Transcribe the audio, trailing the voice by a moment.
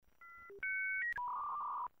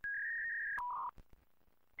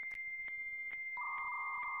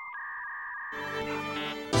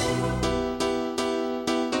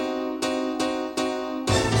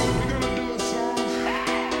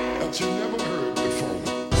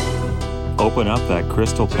open up that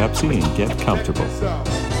Crystal Pepsi and get comfortable.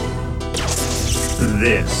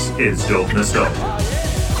 This is Dope Nostalgia.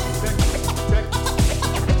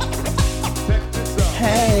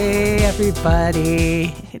 Hey,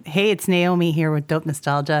 everybody. Hey, it's Naomi here with Dope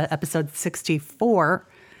Nostalgia, episode 64.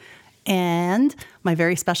 And my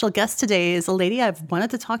very special guest today is a lady I've wanted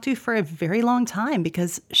to talk to for a very long time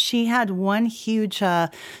because she had one huge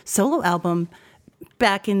solo album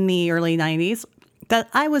back in the early 90s that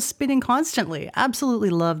I was spinning constantly. Absolutely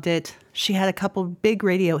loved it. She had a couple big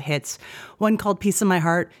radio hits, one called Piece of My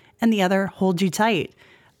Heart and the other Hold You Tight.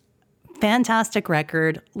 Fantastic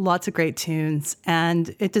record, lots of great tunes,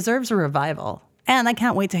 and it deserves a revival. And I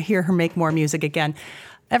can't wait to hear her make more music again.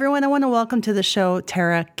 Everyone, I want to welcome to the show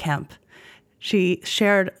Tara Kemp. She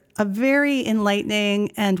shared a very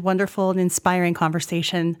enlightening and wonderful and inspiring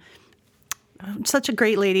conversation. Such a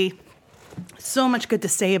great lady. So much good to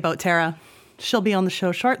say about Tara. She'll be on the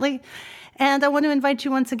show shortly. And I want to invite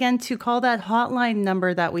you once again to call that hotline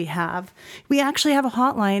number that we have. We actually have a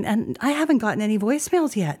hotline, and I haven't gotten any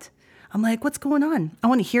voicemails yet. I'm like, what's going on? I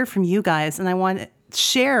want to hear from you guys, and I want to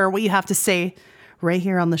share what you have to say right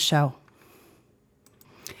here on the show.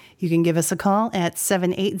 You can give us a call at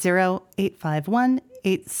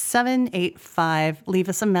 780-851-8785. Leave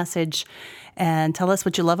us a message and tell us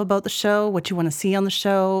what you love about the show, what you want to see on the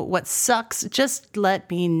show, what sucks. Just let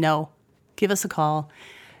me know. Give us a call.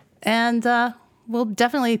 And we'll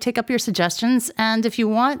definitely take up your suggestions. And if you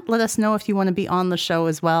want, let us know if you want to be on the show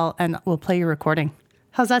as well, and we'll play your recording.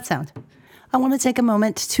 How's that sound? I want to take a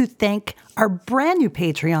moment to thank our brand new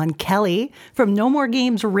Patreon, Kelly, from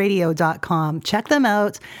NoMoreGamesRadio.com. Check them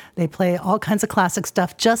out. They play all kinds of classic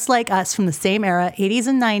stuff just like us from the same era, 80s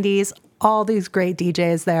and 90s. All these great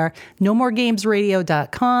DJs there.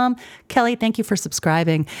 NoMoreGamesRadio.com. Kelly, thank you for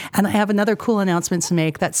subscribing. And I have another cool announcement to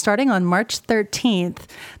make that starting on March 13th,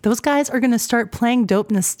 those guys are going to start playing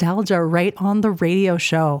Dope Nostalgia right on the radio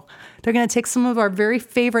show. They're going to take some of our very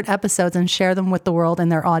favorite episodes and share them with the world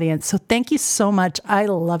and their audience. So thank you so much. I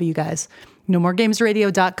love you guys.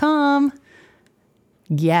 NoMoreGamesRadio.com.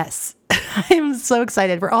 Yes, I'm so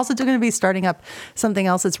excited. We're also going to be starting up something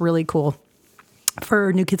else that's really cool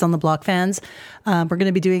for New Kids on the Block fans. We're going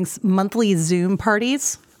to be doing monthly Zoom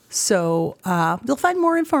parties. So you'll find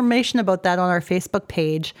more information about that on our Facebook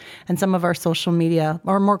page and some of our social media,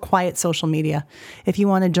 or more quiet social media. If you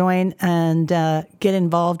want to join and get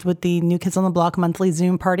involved with the New Kids on the Block monthly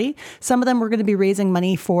Zoom party, some of them we're going to be raising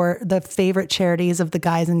money for the favorite charities of the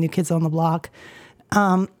guys in New Kids on the Block.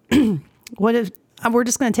 We're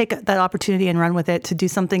just going to take that opportunity and run with it to do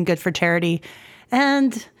something good for charity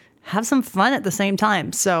and have some fun at the same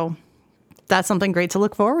time. So that's something great to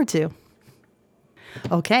look forward to.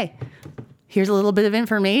 Okay, here's a little bit of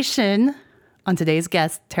information on today's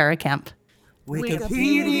guest, Tara Kemp.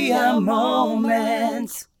 Wikipedia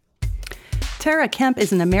moment. Tara Kemp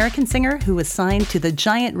is an American singer who was signed to the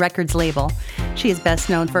Giant Records label. She is best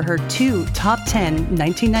known for her two top 10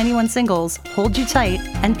 1991 singles, Hold You Tight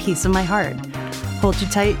and Piece of My Heart. Hold You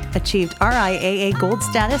Tight achieved RIAA Gold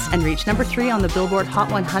status and reached number 3 on the Billboard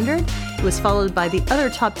Hot 100. It was followed by the other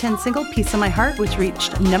top 10 single, Piece of My Heart, which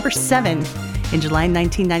reached number 7 in July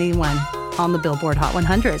 1991 on the Billboard Hot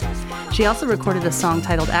 100. She also recorded a song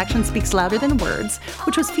titled Action Speaks Louder Than Words,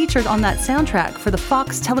 which was featured on that soundtrack for the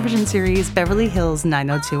Fox television series Beverly Hills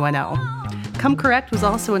 90210. Come Correct was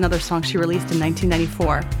also another song she released in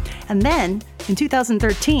 1994. And then, in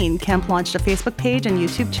 2013, Kemp launched a Facebook page and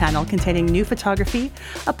YouTube channel containing new photography,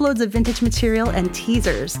 uploads of vintage material, and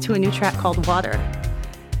teasers to a new track called Water.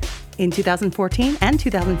 In 2014 and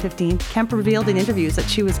 2015, Kemp revealed in interviews that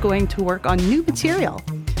she was going to work on new material.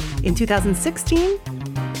 In 2016,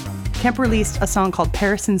 Kemp released a song called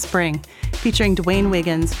Paris in Spring, featuring Dwayne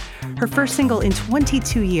Wiggins, her first single in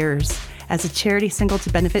 22 years, as a charity single to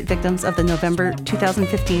benefit victims of the November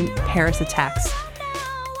 2015 Paris attacks.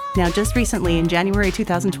 Now, just recently, in January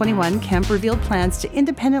 2021, Kemp revealed plans to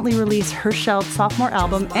independently release her shelved sophomore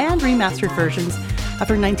album and remastered versions of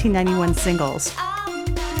her 1991 singles.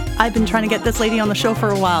 I've been trying to get this lady on the show for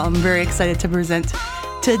a while. I'm very excited to present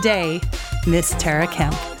today Miss Tara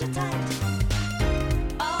Kemp.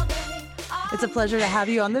 It's a pleasure to have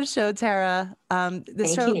you on the show, Tara. Thank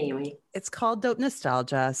you, Naomi. It's called Dope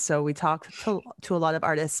Nostalgia. So we talk to a lot of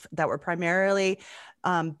artists that were primarily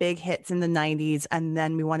big hits in the 90s, and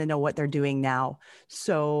then we want to know what they're doing now.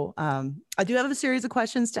 So I do have a series of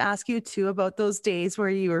questions to ask you too about those days where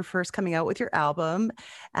you were first coming out with your album,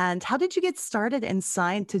 and how did you get started and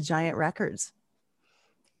signed to Giant Records?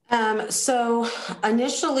 So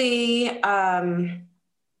initially,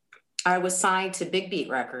 I was signed to Big Beat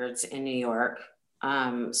Records in New York.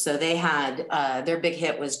 So they had their big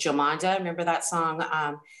hit was Jomanda. Remember that song?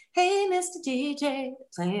 Hey, Mr. DJ,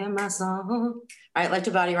 playing my song. Right, Let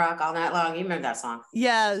Your Body Rock All Night Long. You remember that song?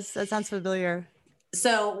 Yes, that sounds familiar.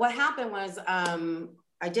 So what happened was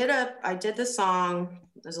I did the song.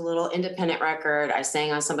 It was a little independent record. I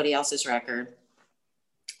sang on somebody else's record.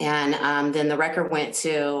 And then the record went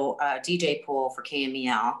to DJ Pool for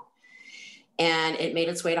KMEL. And it made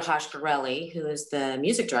its way to Hosh Gorelli, who is the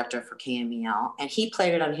music director for KMEL. And he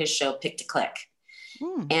played it on his show, Pick to Click.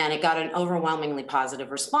 And it got an overwhelmingly positive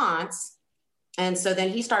response. And so then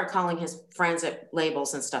he started calling his friends at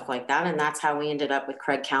labels and stuff like that. And that's how we ended up with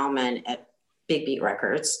Craig Kalman at Big Beat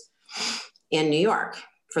Records in New York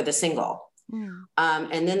for the single.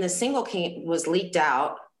 And then the single was leaked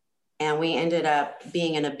out, and we ended up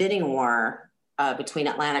being in a bidding war between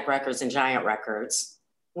Atlantic Records and Giant Records.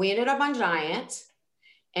 We ended up on Giant,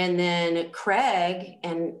 and then Craig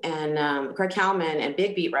and Craig Kalman and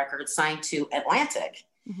Big Beat Records signed to Atlantic.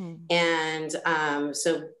 And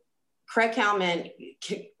so Craig Kalman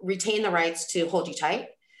retained the rights to Hold You Tight,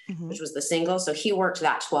 which was the single. So he worked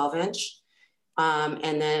that 12-inch.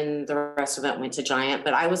 And then the rest of it went to Giant.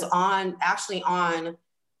 But I was actually on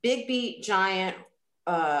Big Beat, Giant,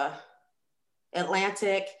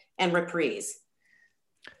 Atlantic, and Reprise.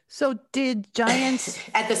 So did Giant...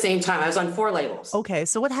 At the same time, I was on 4 labels. Okay,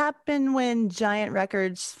 so what happened when Giant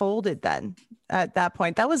Records folded then at that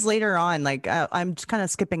point? That was later on. Like, I'm just kind of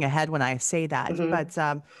skipping ahead when I say that. But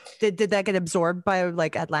did that get absorbed by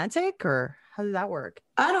like Atlantic, or how did that work?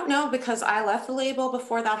 I don't know, because I left the label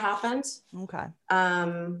before that happened. Okay.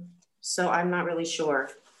 So I'm not really sure.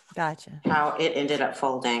 Gotcha. How it ended up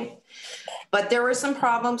folding. But there were some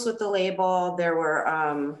problems with the label. There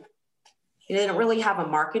were... They didn't really have a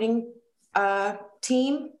marketing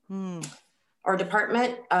team or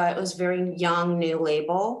department. It was a very young, new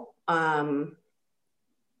label.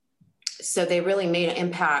 So they really made an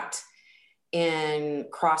impact in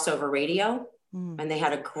crossover radio. And they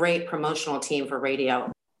had a great promotional team for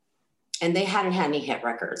radio. And they hadn't had any hit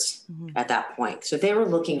records at that point. So they were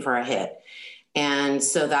looking for a hit. And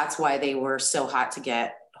so that's why they were so hot to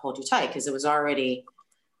get Hold You Tight, because it was already...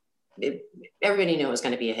 everybody knew it was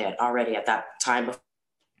going to be a hit already at that time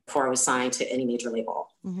before it was signed to any major label.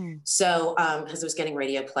 So, because it was getting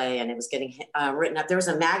radio play and it was getting written up. There was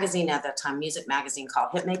a magazine at that time, music magazine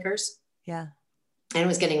called Hitmakers. Yeah. And it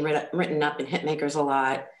was getting written up in Hitmakers a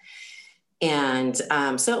lot. And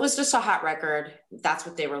so it was just a hot record. That's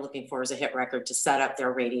what they were looking for, as a hit record to set up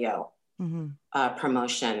their radio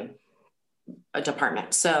promotion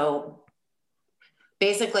department. So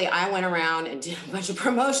basically, I went around and did a bunch of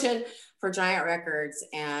promotion for Giant Records,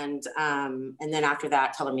 and then after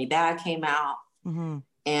that, Color Me Badd came out,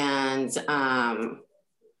 and I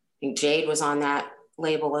think Jade was on that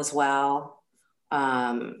label as well.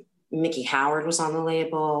 Mickey Howard was on the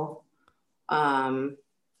label.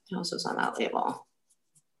 Who else was on that label?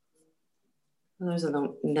 Those are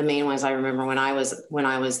the main ones I remember when I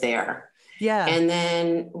was there. Yeah. And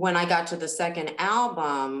then when I got to the second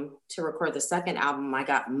album, to record the second album, I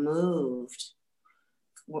got moved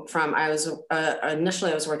from,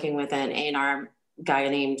 initially I was working with an A&R guy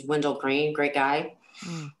named Wendell Green, great guy.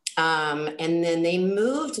 And then they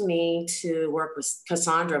moved me to work with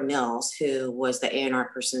Cassandra Mills, who was the A&R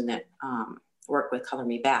person that worked with Color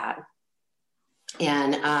Me Badd.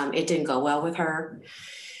 And it didn't go well with her.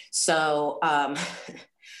 So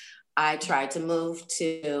I tried to move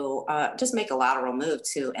to, just make a lateral move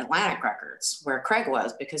to Atlantic Records, where Craig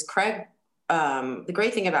was, because Craig, the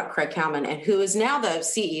great thing about Craig Kalman, and who is now the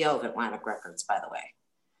CEO of Atlantic Records, by the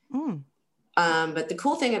way. But the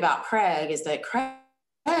cool thing about Craig is that Craig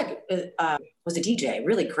was a DJ,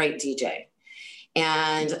 really great DJ,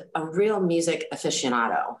 and a real music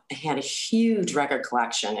aficionado. He had a huge record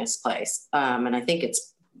collection in his place. And I think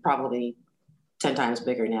it's probably 10 times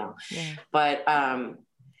bigger now. Yeah.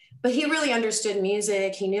 But he really understood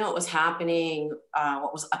music. He knew what was happening,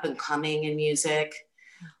 what was up and coming in music.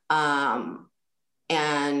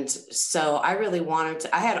 And so I really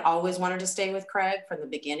I had always wanted to stay with Craig from the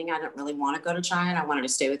beginning. I didn't really want to go to Giant. I wanted to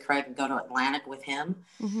stay with Craig and go to Atlantic with him.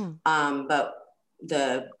 But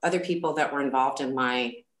the other people that were involved in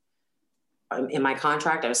my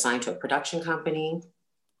contract, I was signed to a production company.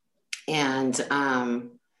 And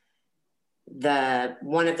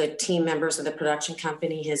one of the team members of the production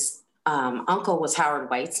company, his uncle was Howard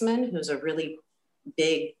Weitzman, who's a really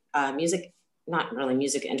big not really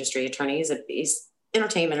music industry attorney. He's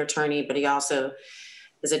entertainment attorney, but he also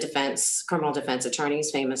is a criminal defense attorney.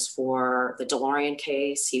 He's famous for the DeLorean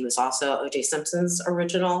case. He was also O.J. Simpson's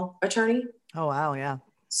original attorney. Oh, wow. Yeah.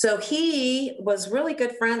 So he was really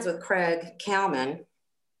good friends with really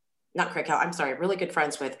good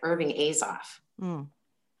friends with Irving Azoff. Mm.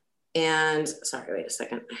 And sorry, wait a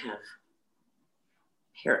second. I have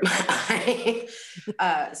here at my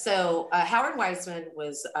eye. So Howard Weissman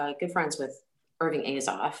was good friends with Irving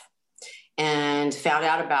Azoff and found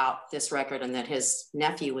out about this record and that his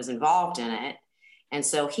nephew was involved in it. And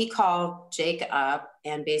so he called Jake up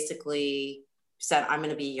and basically said, I'm going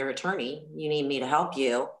to be your attorney. You need me to help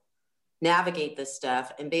you navigate this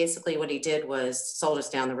stuff. And basically what he did was sold us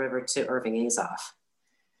down the river to Irving Azoff.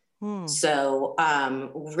 So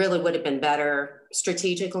really would have been better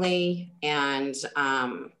strategically and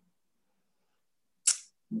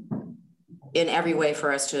in every way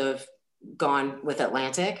for us to have gone with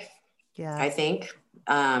Atlantic. Yeah, I think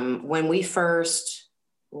when we first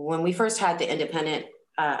had the independent,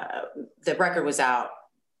 the record was out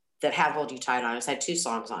that had Hold You Tight on it. It had 2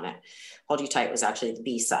 songs on it. Hold You Tight was actually the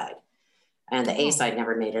B side, and the A side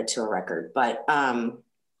never made it to a record. But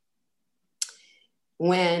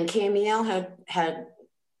when Camille had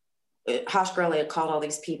Josh Grelle had called all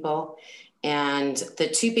these people, and the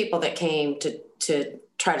 2 people that came to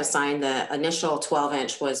try to sign the initial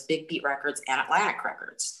 12-inch was Big Beat Records and Atlantic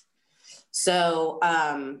Records. So,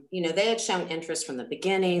 they had shown interest from the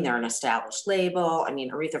beginning. They're an established label. I mean,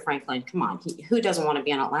 Aretha Franklin, come on, who doesn't want to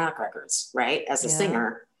be on Atlantic Records, right? As a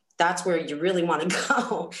singer, that's where you really want to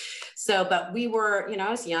go. So, but we were, I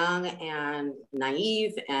was young and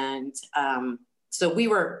naive. And so we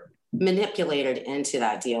were manipulated into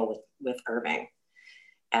that deal with Irving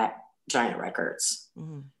at Giant Records.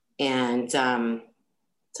 Mm-hmm. And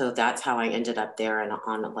so that's how I ended up there and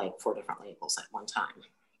on like 4 different labels at one time.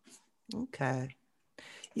 Okay.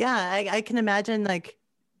 Yeah, I can imagine like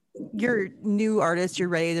you're new artist, you're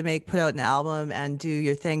ready to put out an album and do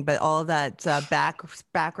your thing, but all of that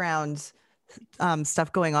background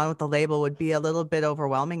stuff going on with the label would be a little bit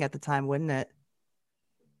overwhelming at the time, wouldn't it?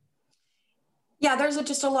 Yeah, there's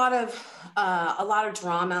just a lot of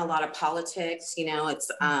drama, a lot of politics.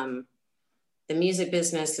 It's the music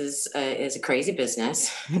business is a crazy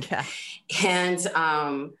business. Yeah, and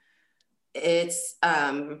it's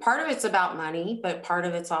part of it's about money, but part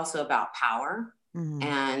of it's also about power. Mm-hmm.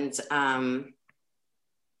 And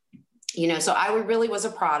so I really was a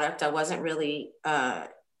product. I wasn't really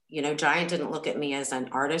Giant didn't look at me as an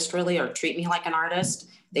artist really, or treat me like an artist.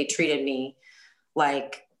 They treated me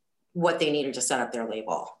like what they needed to set up their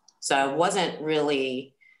label. So I wasn't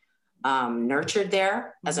really nurtured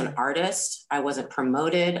there as an artist. I wasn't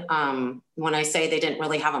promoted. When I say they didn't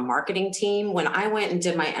really have a marketing team, when I went and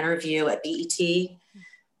did my interview at BET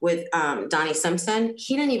with Donnie Simpson,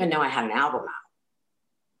 he didn't even know I had an album out.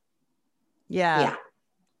 Yeah.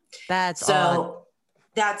 That's odd.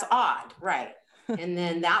 That's odd, right? And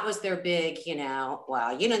then that was their big,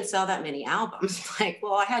 well, you didn't sell that many albums. Like,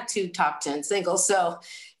 well, I had 2 top 10 singles. So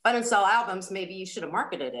if I didn't sell albums, maybe you should have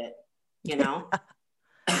marketed it, No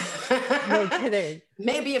kidding.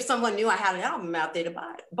 Maybe if someone knew I had an album out, they'd have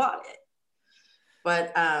bought it.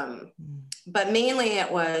 But mainly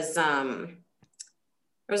it was, there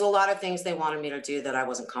was a lot of things they wanted me to do that I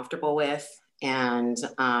wasn't comfortable with. And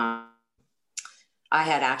I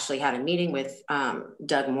had actually had a meeting with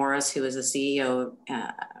Doug Morris, who was the CEO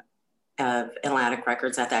of Atlantic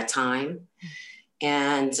Records at that time.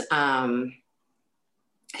 And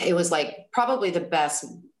it was like probably the best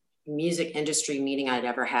music industry meeting I'd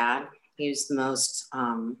ever had. He was the most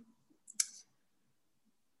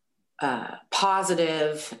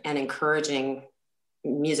positive and encouraging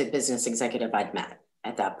music business executive I'd met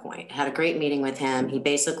at that point. Had a great meeting with him. He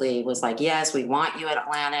basically was like, yes, we want you at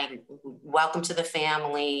Atlantic. Welcome to the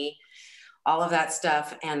family, all of that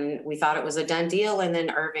stuff. And we thought it was a done deal. And then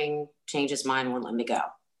Irving changed his mind and wouldn't let me go.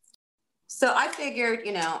 So I figured,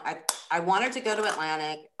 I wanted to go to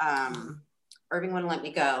Atlantic. Irving wouldn't let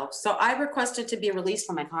me go. So I requested to be released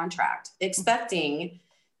from my contract, expecting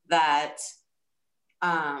that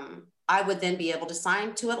I would then be able to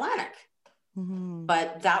sign to Atlantic. Mm-hmm.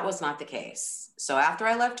 But that was not the case. So after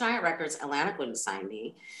I left Giant Records, Atlantic wouldn't sign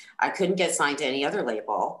me. I couldn't get signed to any other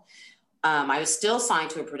label. I was still signed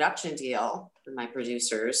to a production deal with my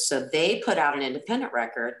producers. So they put out an independent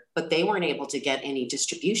record, but they weren't able to get any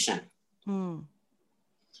distribution. Mm.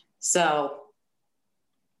 So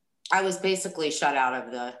I was basically shut out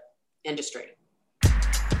of the industry.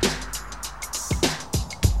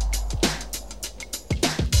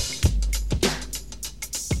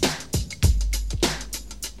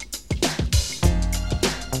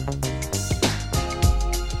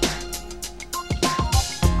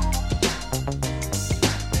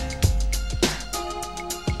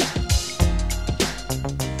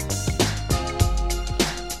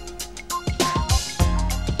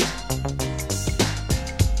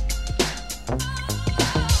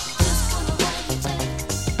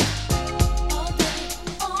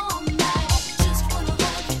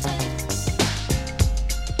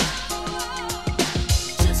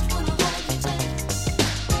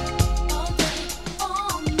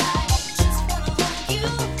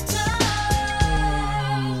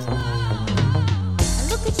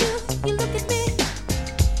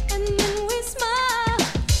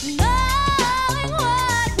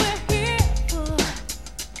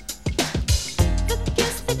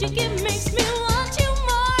 you give makes me want you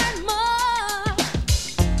more and more.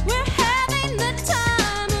 We're having the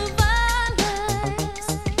time of our lives.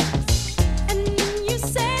 And when you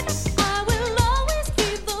say that I will always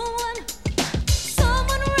be the one,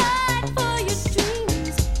 someone right for your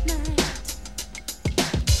dreams tonight.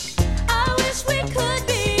 I wish we could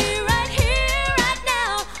be right here, right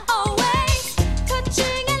now, always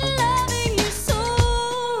touching and loving you so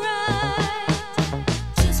right.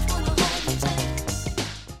 Just wanna hold you tight.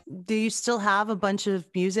 Do you still have a bunch of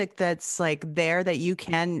music that's like there that you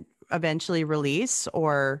can eventually release,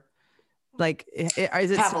 or like is it Have a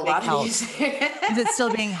still being lot of held? music. Is it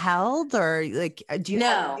still being held, or like do you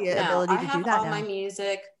have the ability I to have do that all now? my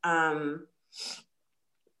music. I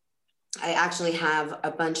actually have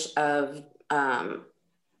a bunch of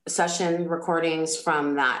session recordings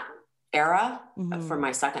from that era for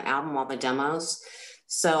my second album, all the demos.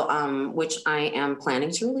 So, which I am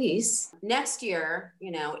planning to release next year,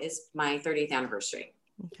 you know, is my 30th anniversary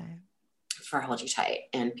Okay. for Hold You Tight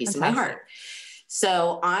and Piece of My Heart.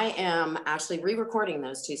 So I am actually re-recording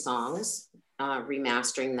those two songs,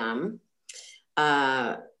 remastering them.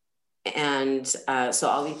 So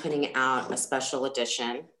I'll be putting out a special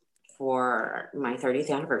edition for my 30th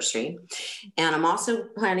anniversary. And I'm also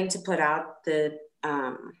planning to put out the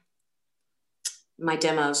my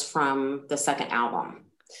demos from the second album.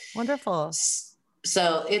 Wonderful.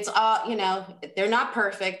 So it's all, you know, they're not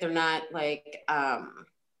perfect. They're not like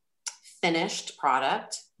finished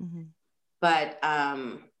product, but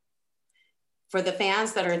for the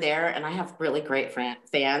fans that are there, and I have really great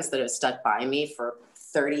fans that have stuck by me for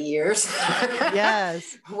 30 years.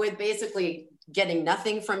 Yes. With basically getting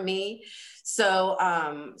nothing from me. So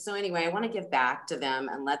anyway, I want to give back to them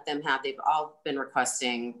and let them have, they've all been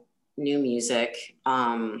requesting new music.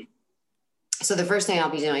 So the first thing I'll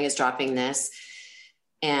be doing is dropping this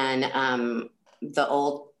and the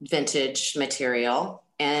old vintage material.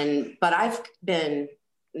 But I've been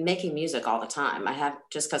making music all the time. I have,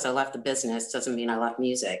 just because I left the business doesn't mean I left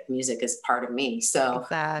music. Music is part of me. So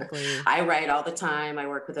exactly. I write all the time. I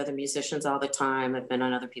work with other musicians all the time. I've been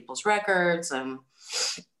on other people's records. I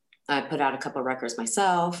put out a couple of records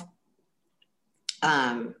myself.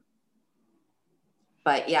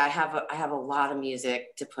 But yeah, I have a lot of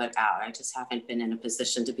music to put out. I just haven't been in a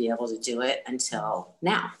position to be able to do it until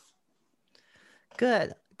now.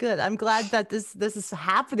 Good. I'm glad that this is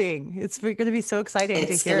happening. It's going to be so exciting to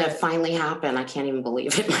hear. It's going to finally happen. I can't even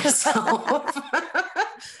believe it myself.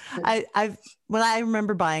 When I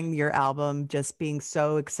remember buying your album, just being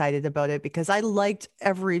so excited about it because I liked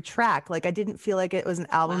every track. Like I didn't feel like it was an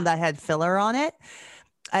album that had filler on it.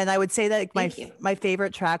 And I would say that like my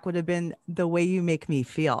favorite track would have been The Way You Make Me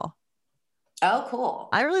Feel. Oh, cool.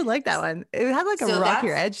 I really like that one. It had like a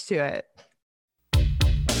rockier edge to it.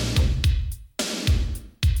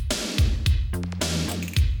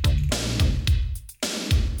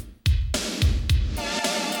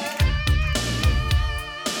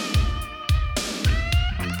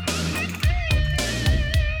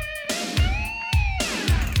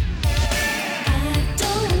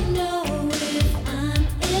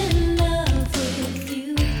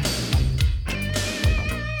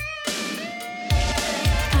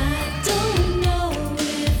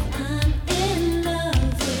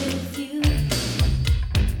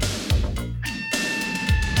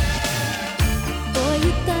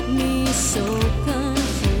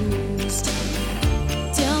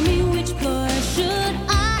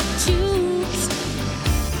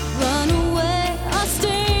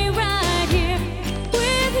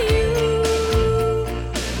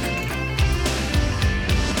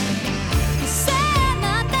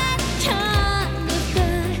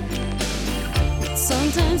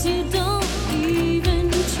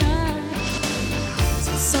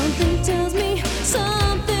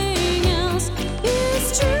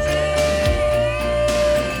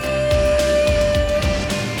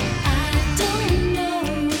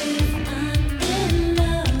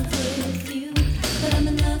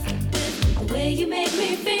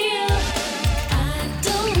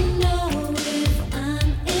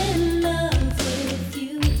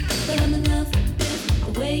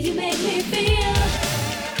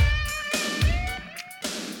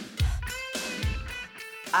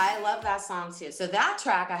 Song too. So that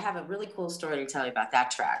track, I have a really cool story to tell you about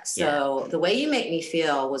that track. So The Way You Make Me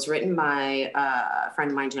Feel was written by a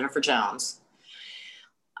friend of mine, Jennifer Jones,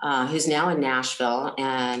 who's now in Nashville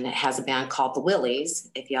and has a band called The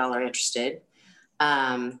Willies, if y'all are interested.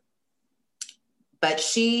 But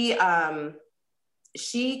she got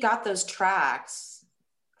those tracks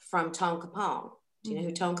from Tone Capone. Do you know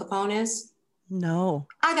who Tone Capone is? No.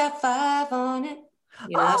 I got 5 on it.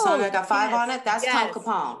 You know that song I Got Five on it? That's Tom yes.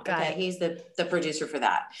 Capone. Got Okay, it. he's the producer for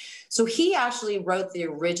that. So he actually wrote the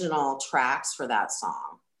original tracks for that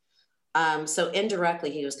song. So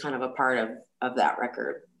indirectly, he was kind of a part of that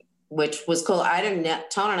record, which was cool. Tone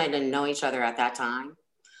and I didn't know each other at that time.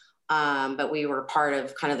 But we were part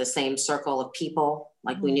of kind of the same circle of people.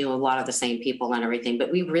 Like we knew a lot of the same people and everything.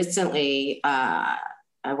 But we recently, I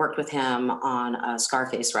worked with him on a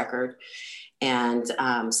Scarface record. And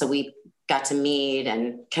so we got to meet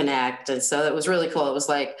and connect. And so it was really cool. It was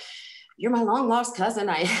like, you're my long lost cousin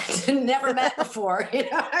I never met before. You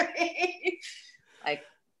know what I mean? Like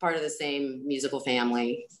part of the same musical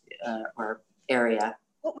family or area.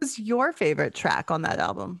 What was your favorite track on that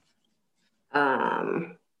album?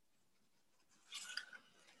 I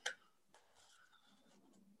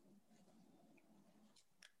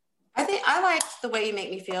think I liked The Way You Make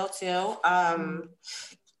Me Feel too.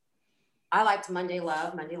 I liked Monday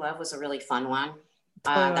Love. Monday Love was a really fun one.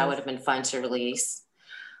 That would have been fun to release.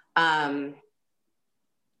 I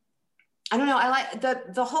don't know. I like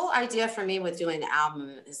the whole idea for me with doing the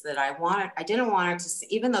album is that I didn't want it to,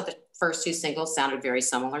 even though the first two singles sounded very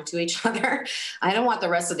similar to each other, I didn't want the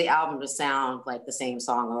rest of the album to sound like the same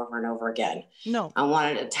song over and over again. No. I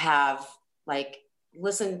wanted it to have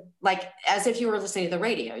listen, like as if you were listening to the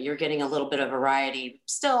radio, you're getting a little bit of variety,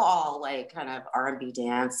 still all like kind of R&B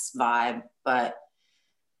dance vibe, but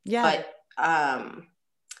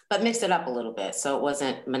mix it up a little bit so it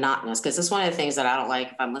wasn't monotonous. Because it's one of the things that I don't like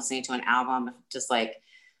if I'm listening to an album, if it just like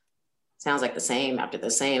sounds like the same after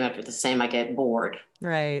the same after the same, I get bored.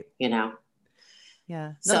 Right. You know?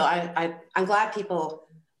 Yeah. So I'm glad people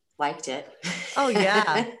liked it. Oh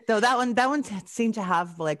yeah. So that one seemed to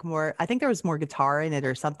have like more, I think there was more guitar in it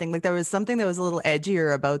or something. Like there was something that was a little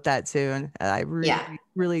edgier about that tune. I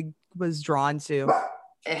really was drawn to.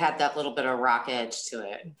 It had that little bit of rock edge to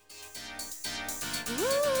it.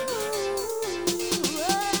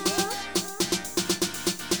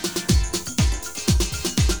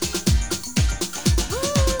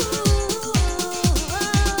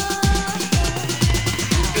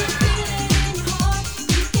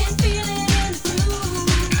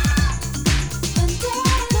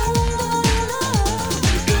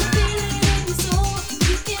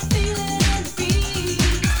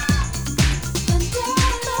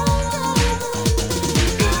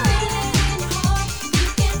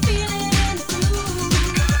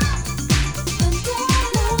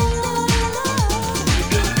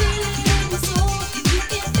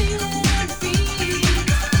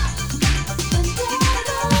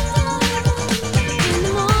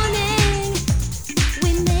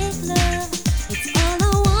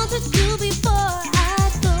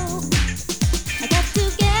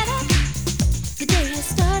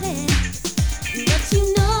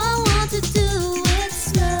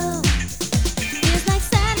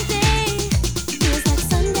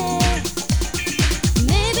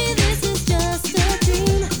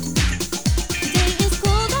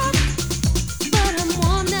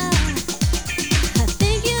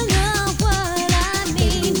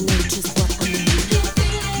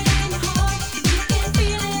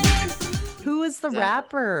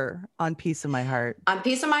 Rapper on Piece of My Heart? On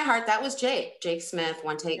Piece of My Heart, that was Jake Smith,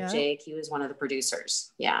 One Take Jake. He was one of the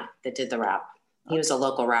producers, that did the rap. He was a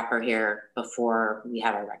local rapper here before we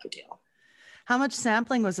had our record deal. How much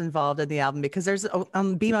sampling was involved in the album? Because there's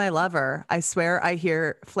Be My Lover, I swear I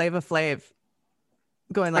hear Flava Flav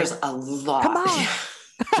going like, there's a lot. Come on.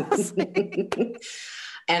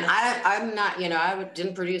 And I'm not, I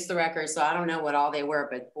didn't produce the record, so I don't know what all they were,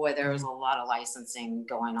 but boy, there was a lot of licensing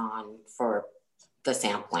going on for the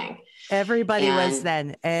sampling. Everybody was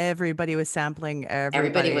sampling. Everybody was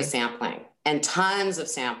sampling and tons of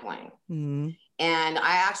sampling. Mm-hmm. And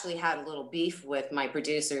I actually had a little beef with my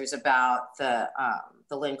producers about the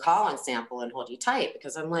Lynn Collins sample in Hold You Tight,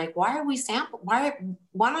 because I'm like, why are we sampling? Why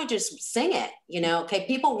don't I just sing it? Okay,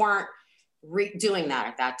 people weren't doing that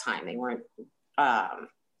at that time. They weren't.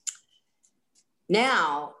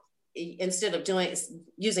 Now, instead of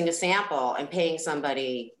using a sample and paying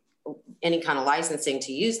somebody any kind of licensing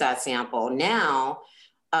to use that sample, now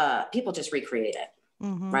people just recreate it,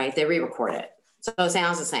 right? They re-record it. So it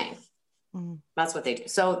sounds the same. That's what they do.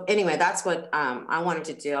 So anyway, that's what I wanted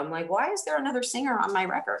to do. I'm like, why is there another singer on my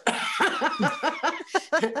record?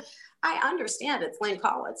 I understand it's Lynn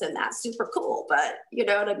Collins and that's super cool, but you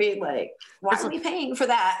know what I mean? Like, why are we paying for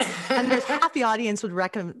that? And there's half the audience would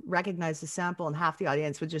recognize the sample and half the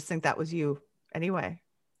audience would just think that was you anyway.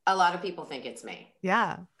 A lot of people think it's me.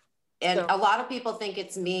 Yeah. And a lot of people think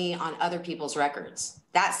it's me on other people's records.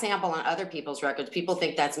 That sample on other people's records, people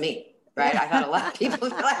think that's me, right? I've had a lot of people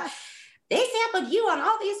like, they sampled you on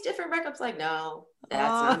all these different records. Like, no, that's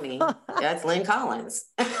not me. That's Lynn Collins,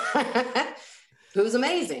 who's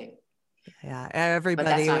amazing. Yeah,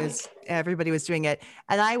 everybody was doing it.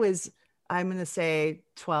 And I'm going to say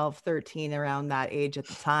 12, 13, around that age at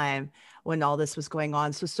the time when all this was going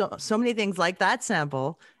on. So many things like that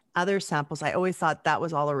sample, other samples, I always thought that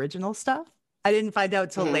was all original stuff. I didn't find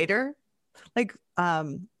out till later, like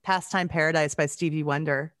Pastime Paradise by Stevie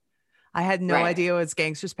Wonder. I had no idea it was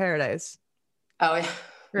Gangster's Paradise. Oh, yeah.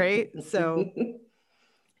 Right. So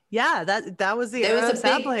yeah, that was the era of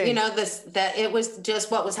sampling. Big, that it was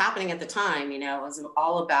just what was happening at the time. It was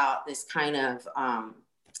all about this kind of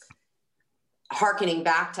hearkening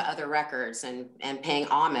back to other records and paying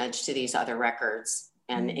homage to these other records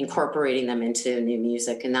and incorporating them into new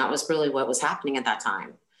music. And that was really what was happening at that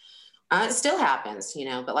time. It still happens,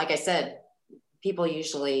 but like I said, people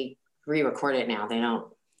usually re-record it now. They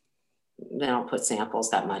don't put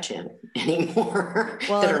samples that much in anymore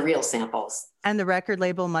that are real samples. And the record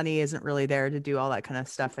label money isn't really there to do all that kind of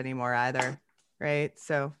stuff anymore either. Right.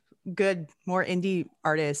 So good, more indie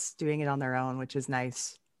artists doing it on their own, which is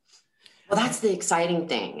nice. Well, that's the exciting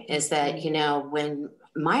thing is that, when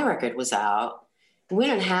my record was out, we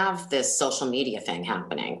didn't have this social media thing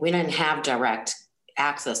happening. We didn't have direct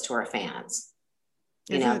access to our fans.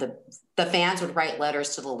 The fans would write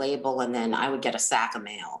letters to the label and then I would get a sack of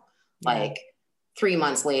mail like 3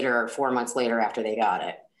 months later or 4 months later after they got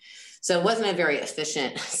it. So it wasn't a very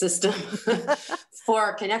efficient system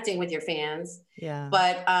for connecting with your fans. Yeah.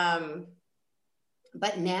 But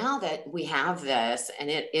now that we have this and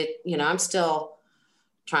it I'm still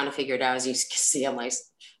trying to figure it out. As you can see, I'm like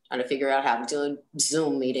trying to figure out how to do a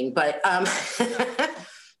Zoom meeting, but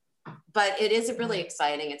it is really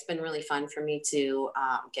exciting. It's been really fun for me to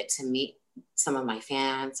get to meet some of my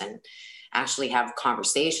fans and actually have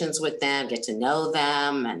conversations with them, get to know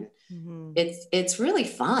them. And it's really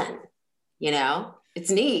fun. It's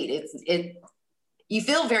neat. You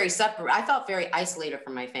feel very separate. I felt very isolated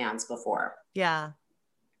from my fans before. Yeah.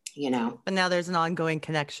 But now there's an ongoing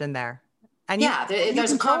connection there. And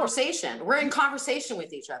there's a conversation. We're in conversation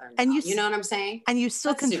with each other now, and you know what I'm saying? And you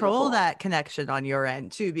still control that connection on your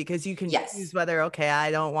end too, because you can use whether,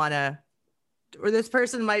 I don't want to, or this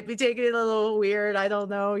person might be taking it a little weird. I don't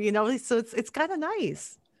know, so it's kind of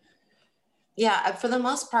nice. Yeah. For the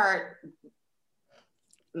most part,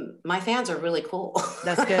 my fans are really cool.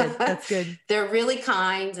 That's good. That's good. They're really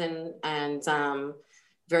kind and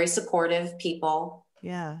very supportive people.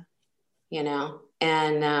 Yeah.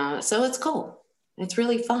 And so it's cool. It's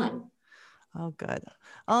really fun. Oh, good.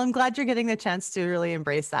 Well, I'm glad you're getting the chance to really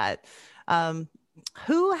embrace that.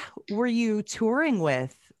 Who were you touring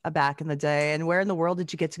with back in the day, and where in the world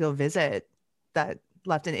did you get to go visit that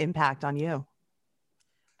left an impact on you?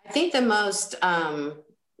 I think the most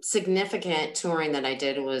significant touring that I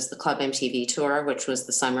did was the Club MTV tour, which was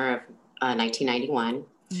the summer of 1991.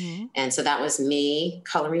 Mm-hmm. And so that was me,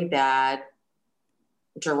 Color Me Badd,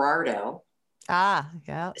 Gerardo,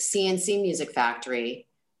 CNC Music Factory,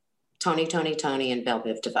 Tony, and Belle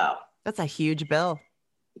Biv DeVoe. That's a huge bill.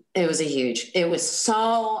 It was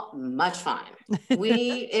so much fun.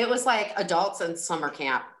 It was like adults in summer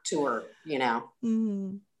camp tour,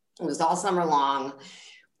 Mm-hmm. It was all summer long.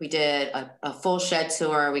 We did a full shed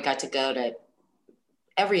tour. We got to go to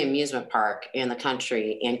every amusement park in the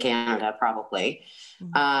country, in Canada, probably,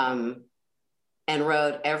 and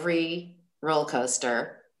rode every roller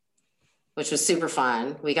coaster, which was super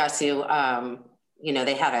fun. We got to,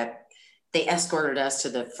 they escorted us to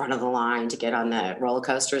the front of the line to get on the roller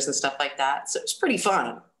coasters and stuff like that. So it was pretty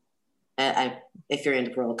fun. If you're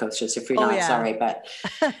into roller coasters, if you're not, sorry, but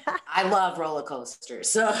I love roller coasters.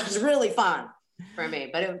 So it was really fun for me,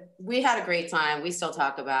 but we had a great time. We still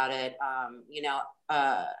talk about it.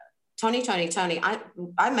 Tony,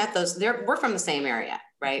 I met those, we're from the same area,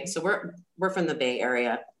 right? So we're from the Bay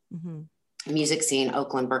Area. Mm-hmm. Music scene,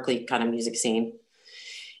 Oakland, Berkeley kind of music scene.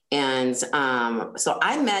 And so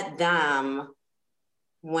I met them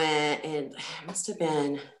when it must have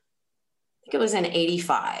been, I think it was in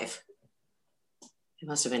 85. It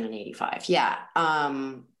must have been in 85. Yeah.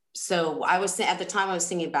 So at the time I was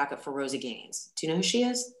singing backup for Rosie Gaines. Do you know who she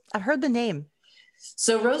is? I've heard the name.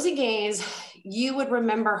 So Rosie Gaines, you would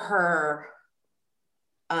remember her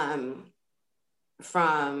from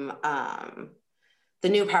the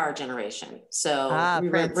New Power Generation. So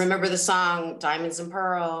remember the song Diamonds and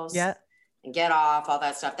Pearls? Yeah. And Get Off, all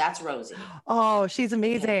that stuff. That's Rosie. Oh, she's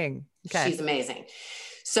amazing. Okay. She's amazing.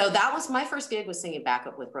 So that was my first gig, was singing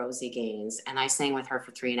backup with Rosie Gaines. And I sang with her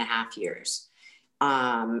for 3.5 years,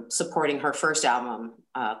 supporting her first album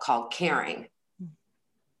called Caring.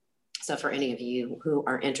 So for any of you who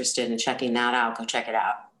are interested in checking that out, go check it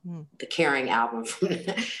out. The Caring album from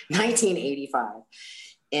 1985.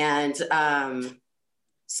 And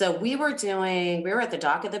so we were at the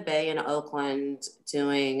Dock of the Bay in Oakland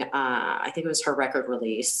doing, I think it was her record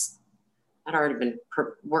release. I'd already been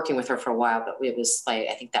working with her for a while, but it was like,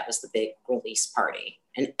 I think that was the big release party.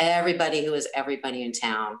 And everybody who was everybody in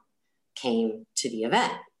town came to the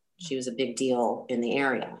event. She was a big deal in the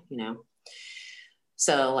area, you know?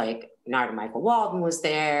 So like Narada Michael Walden was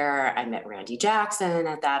there. I met Randy Jackson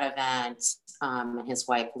at that event, and his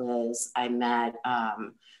wife, Liz. I met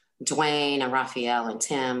Dwayne and Raphael and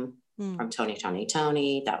Tim from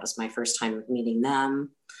Tony. That was my first time meeting them.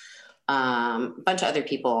 A bunch of other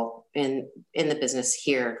people in the business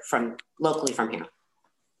here locally from here.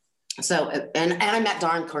 So, and I met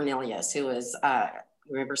Don Cornelius, who was,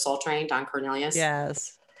 remember Soul Train, Don Cornelius?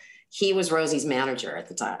 Yes. He was Rosie's manager at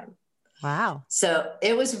the time. Wow. So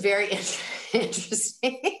it was very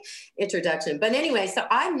interesting introduction. But anyway, so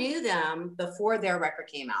I knew them before their record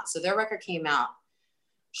came out. So their record came out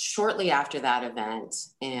shortly after that event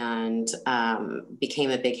and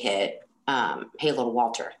became a big hit. Hey Little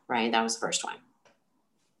Walter, right? That was the first one.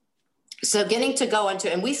 So getting to go into,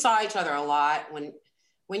 and we saw each other a lot when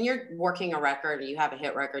you're working a record and you have a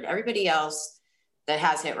hit record, everybody else that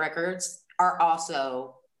has hit records are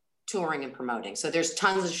also touring and promoting. So there's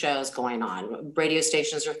tons of shows going on. Radio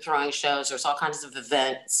stations are throwing shows. There's all kinds of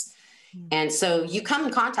events. And so you come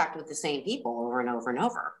in contact with the same people over and over and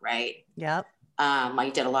over, right? Yep. I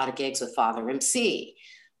did a lot of gigs with Father MC.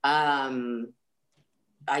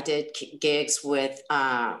 I did gigs with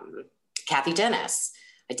Kathy Dennis.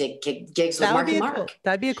 I did gigs with Marky Mark.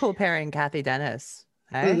 That'd be a cool pairing, Kathy Dennis.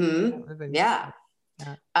 Hey? Mm-hmm. Yeah.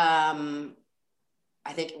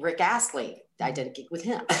 I think Rick Astley, I did a gig with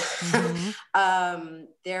him. Mm-hmm.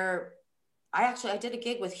 I did a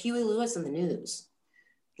gig with Huey Lewis and the News,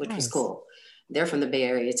 which was cool. They're from the Bay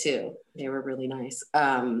Area too. They were really nice.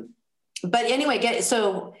 But anyway,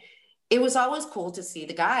 so it was always cool to see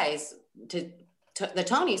the guys, to the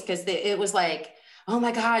Tonys, because it was like, oh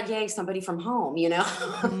my God, yay, somebody from home, you know?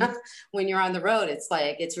 Mm-hmm. When you're on the road, it's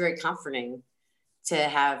like, it's very comforting to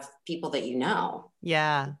have people that you know.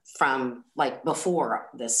 Yeah. From like before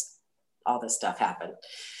all this stuff happened.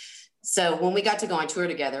 So when we got to go on tour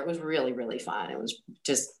together, it was really, really fun. It was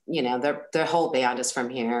just, you know, the whole band is from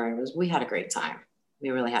here. We had a great time.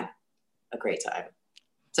 We really had a great time.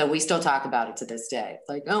 So we still talk about it to this day.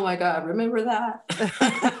 Like, oh my God, remember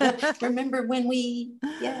that? Remember when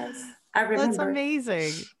yes, I remember. That's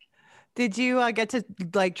amazing. Did you get to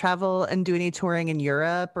like travel and do any touring in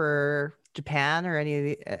Europe or Japan or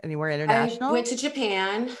anywhere international? I went to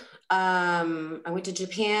Japan. I went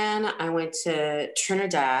to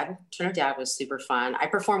Trinidad. Trinidad was super fun. I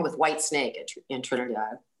performed with Whitesnake in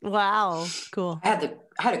Trinidad. Wow, cool. I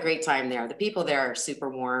had a great time there. The people there are super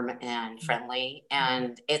warm and friendly,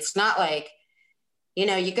 and it's not like, you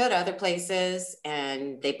know, you go to other places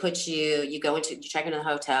and they put you check into the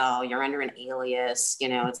hotel, you're under an alias, you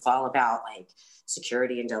know, it's all about like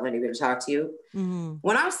security and don't let anybody talk to you. Mm-hmm.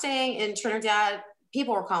 When I was staying in Trinidad,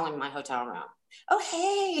 people were calling my hotel room. Oh,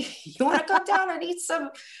 hey, you want to come down and eat some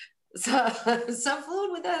food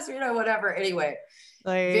with us, you know, whatever. Anyway,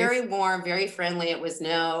 nice. Very warm, very friendly. It was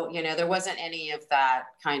there wasn't any of that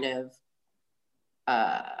kind of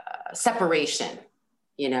separation,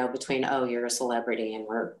 you know, between, oh, you're a celebrity and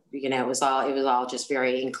we're, you know, it was all just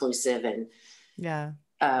very inclusive and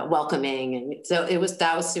welcoming. And so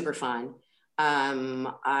that was super fun.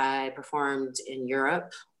 I performed in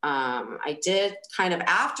Europe. I did kind of,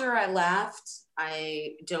 after I left,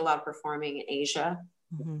 I did a lot of performing in Asia.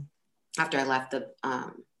 Mm-hmm. After I left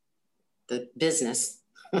the business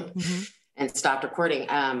mm-hmm. and stopped recording.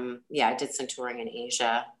 I did some touring in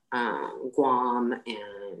Asia, Guam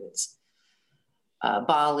and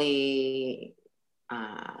Bali,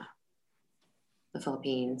 the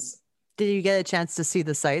Philippines. Did you get a chance to see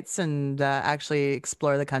the sights and actually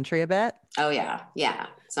explore the country a bit? Oh, yeah. Yeah.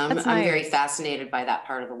 So I'm very fascinated by that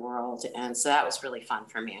part of the world. And so that was really fun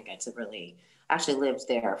for me. I got to actually lived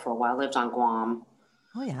there for a while, lived on Guam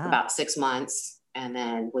about 6 months, and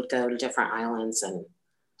then would go to different islands and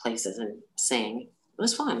places and sing. It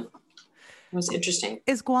was fun. It was interesting.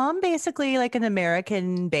 Is Guam basically like an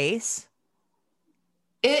American base?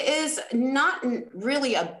 It is not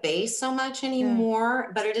really a base so much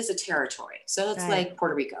anymore, but it is a territory. So it's like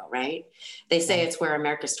Puerto Rico, right? They say it's where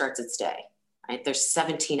America starts its day. Right? There's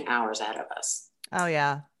 17 hours ahead of us. Oh,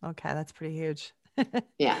 yeah. Okay. That's pretty huge.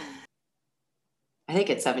 Yeah. I think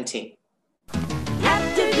it's 17.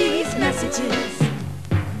 After these messages,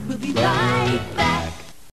 we'll be right back.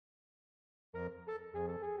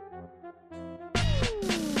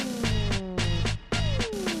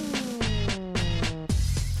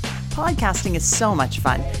 podcasting is so much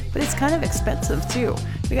fun, but it's kind of expensive too.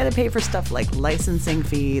 We got to pay for stuff like licensing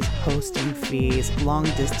fees, hosting fees, long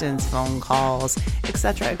distance phone calls,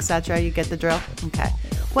 etc., etc. You get the drill? Okay.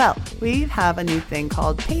 Well, we have a new thing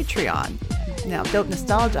called Patreon. Now, Dope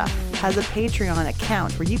Nostalgia has a Patreon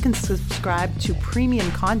account where you can subscribe to premium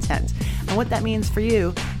content. And what that means for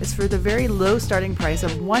you is for the very low starting price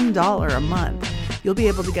of $1 a month, you'll be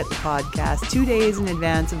able to get the podcast 2 days in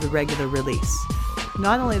advance of the regular release.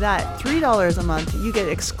 Not only that, $3 a month, you get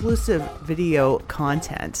exclusive video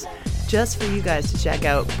content just for you guys to check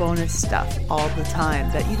out bonus stuff all the time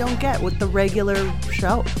that you don't get with the regular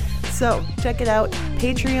show. So check it out,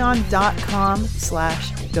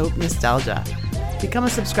 patreon.com/dope nostalgia. Become a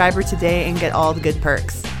subscriber today and get all the good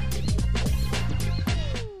perks.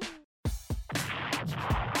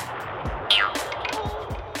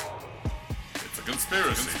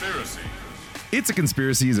 It's a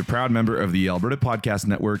Conspiracy is a proud member of the Alberta Podcast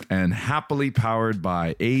Network and happily powered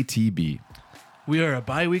by ATB. We are a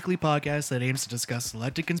bi-weekly podcast that aims to discuss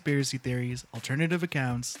selected conspiracy theories, alternative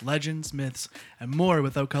accounts, legends, myths, and more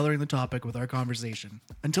without coloring the topic with our conversation,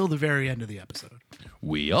 until the very end of the episode.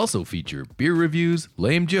 We also feature beer reviews,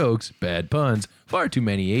 lame jokes, bad puns, far too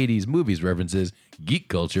many 80s movies references, geek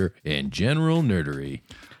culture, and general nerdery.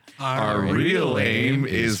 Our real aim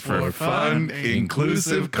is for fun,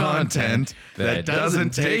 inclusive content that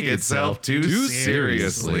doesn't take itself too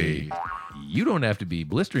seriously. You don't have to be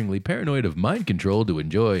blisteringly paranoid of mind control to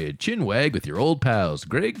enjoy a chin wag with your old pals,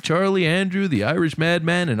 Greg, Charlie, Andrew, the Irish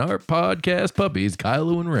Madman, and our podcast puppies,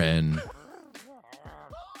 Kylo and Ren.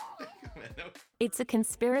 It's a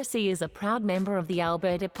Conspiracy is a proud member of the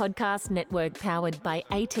Alberta Podcast Network powered by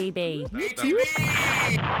ATB.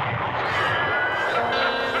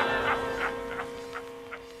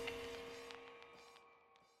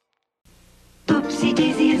 Oopsie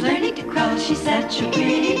Daisy is learning to crawl. She's such a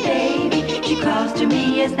pretty baby. She crawls to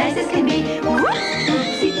me as nice as can be. Whoops,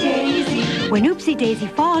 Oopsie Daisy. When Oopsie Daisy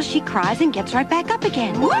falls, she cries and gets right back up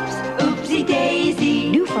again. Whoops, Oopsie Daisy.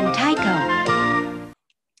 New from Tyco.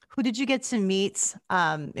 Who did you get to meet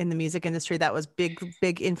in the music industry that was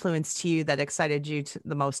big influence to you, that excited you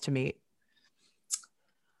the most to meet?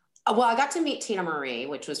 Well, I got to meet Tina Marie,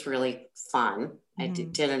 which was really fun. I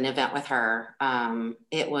did an event with her.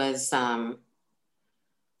 It was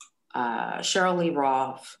Cheryl Lee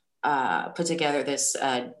Roth put together this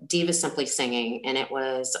Diva Simply Singing, and it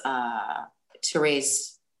was to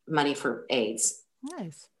raise money for AIDS.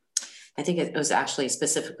 Nice. I think it was actually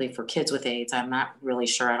specifically for kids with AIDS. I'm not really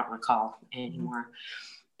sure. I don't recall anymore.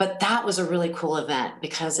 But that was a really cool event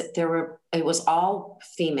because it was all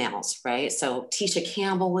females, right? So Tisha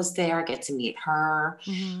Campbell was there. I get to meet her.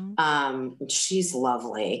 She's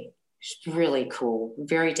lovely. She's really cool,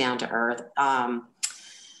 very down to earth. Who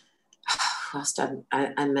else I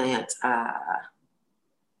met?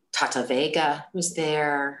 Tata Vega was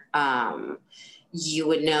there. You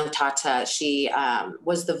would know Tata. She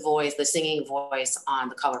was the singing voice on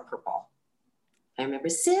The Color Purple. I remember,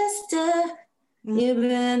 sister, you've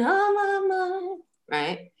been on my mind,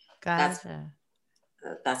 right? Gotcha.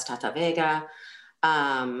 That's Tata Vega.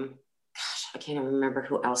 Gosh, I can't even remember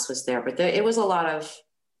who else was there, but it was a lot of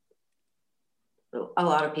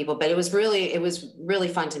people. But it was really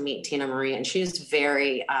fun to meet Tina Marie, and she was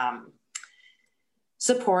very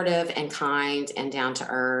supportive and kind and down to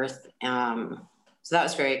earth. So that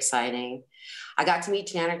was very exciting. I got to meet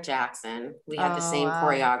Janet Jackson. We had the same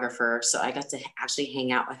choreographer, so I got to actually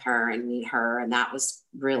hang out with her and meet her, and that was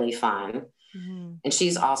really fun. And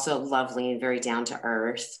she's also lovely and very down to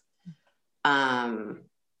earth. And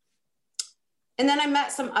then I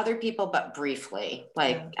met some other people, but briefly.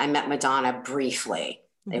 I met Madonna briefly.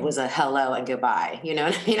 It was a hello and goodbye. You know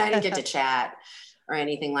what I mean? I didn't get to chat or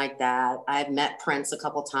anything like that. I've met Prince a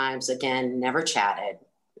couple times. Again, never chatted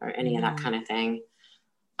or any of that kind of thing.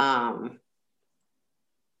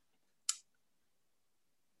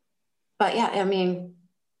 But yeah, I mean,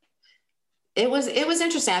 it was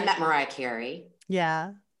interesting. I met Mariah Carey.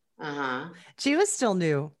 Yeah. She was still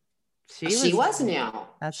new. She was new.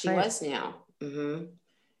 That's right. She was new.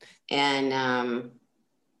 And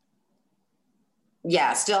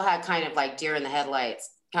yeah, still had kind of like deer in the headlights,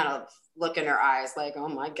 kind of look in her eyes like, oh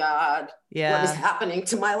my God, what is happening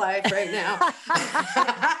to my life right now?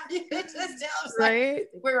 Right.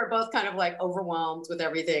 We were both kind of like overwhelmed with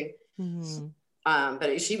everything.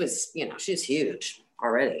 But she was huge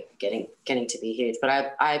already, getting to be huge.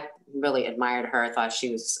 But I really admired her. I thought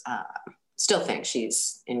she was, still think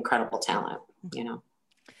she's incredible talent,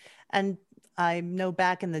 And I know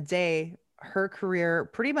back in the day, her career,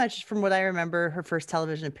 pretty much from what I remember, her first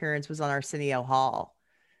television appearance was on Arsenio Hall.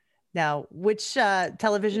 Now, which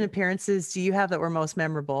television appearances do you have that were most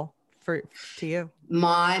memorable to you?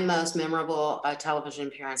 My most memorable television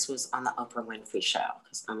appearance was on the Oprah Winfrey Show,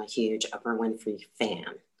 because I'm a huge Oprah Winfrey fan.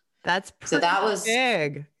 That's so that was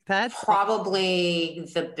big. That's probably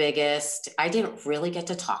the biggest. I didn't really get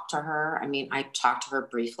to talk to her. I mean, I talked to her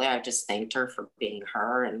briefly. I just thanked her for being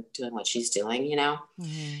her and doing what she's doing, you know?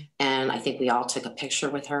 Mm-hmm. And I think we all took a picture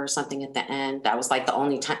with her or something at the end. That was like the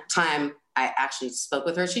only time I actually spoke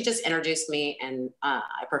with her. She just introduced me and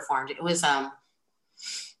I performed. It was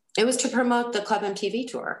to promote the Club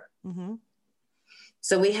MTV tour. Mm-hmm.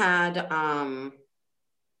 So we had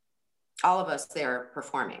all of us there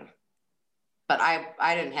performing. But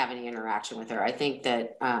I didn't have any interaction with her. I think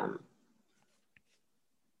that,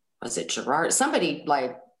 was it Gerard? Somebody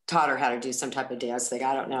like taught her how to do some type of dance thing.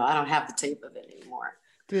 I don't know. I don't have the tape of it anymore.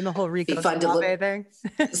 Doing the whole Rico Suave thing?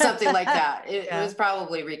 Something like that. It was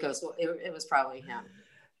probably Rico's. It was probably him.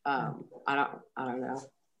 I don't know.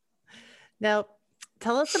 Now,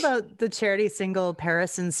 tell us about the charity single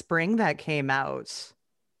Paris in Spring that came out.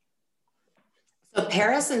 So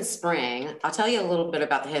Paris in Spring, I'll tell you a little bit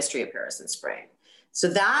about the history of Paris in Spring. So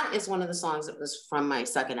that is one of the songs that was from my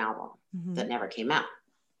second album that never came out.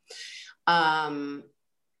 And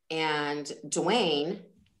Dwayne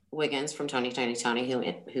Wiggins from Tony,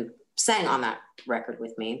 who sang on that record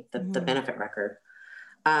with me, the benefit record,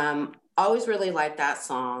 always really liked that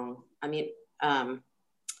song. I mean,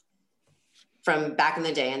 from back in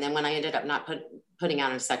the day. And then when I ended up not putting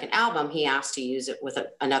out a second album, he asked to use it with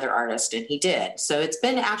another artist, and he did. So it's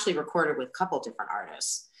been actually recorded with a couple different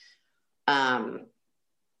artists.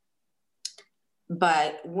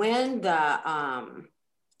 But when the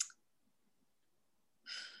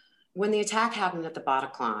attack happened at the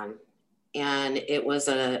Bataclan, and it was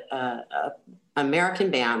a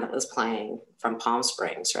American band that was playing from Palm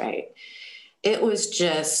Springs, right? It was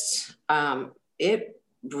just, it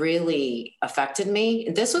really affected me.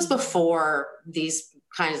 This was before these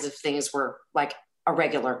kinds of things were like a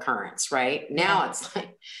regular occurrence, right? Now it's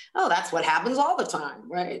like, oh, that's what happens all the time,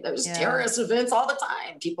 right? There's terrorist events all the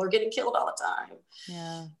time. People are getting killed all the time.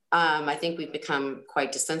 Yeah. I think we've become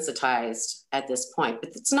quite desensitized at this point,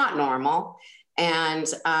 but it's not normal. And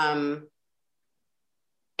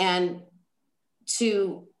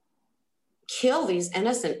to kill these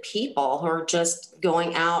innocent people who are just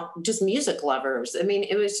going out, just music lovers. I mean,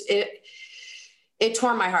 it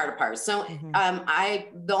tore my heart apart. So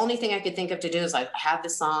the only thing I could think of to do is I have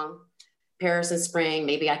this song, Paris in Spring.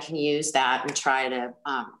 Maybe I can use that and try to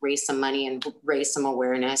raise some money and raise some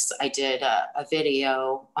awareness. I did a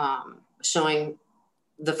video showing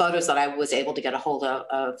the photos that I was able to get a hold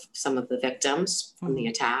of some of the victims from the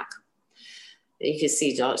attack. You can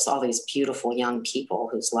see just all these beautiful young people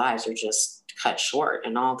whose lives are just cut short,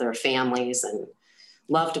 and all their families and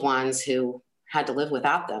loved ones who had to live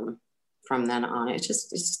without them from then on.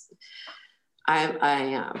 I'm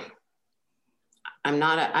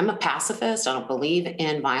a pacifist. I don't believe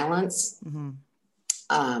in violence.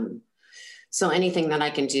 So anything that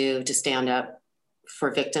I can do to stand up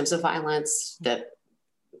for victims of violence, that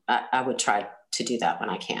I would try to do that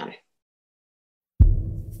when I can.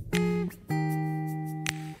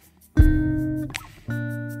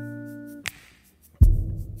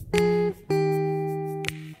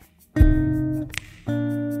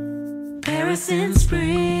 Paris in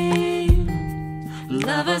spring,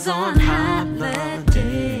 lovers on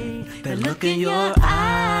holiday. That look in your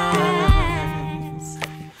eyes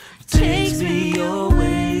takes me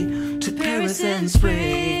away to Paris in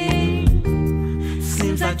spring.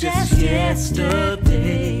 Seems like just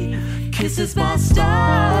yesterday, kisses by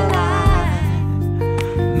starlight,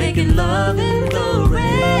 making love in the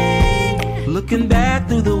rain. Looking back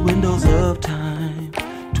through the windows of time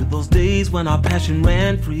to those days when our passion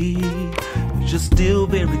ran free, just still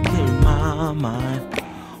very clear in my mind.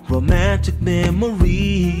 Romantic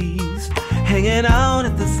memories, hanging out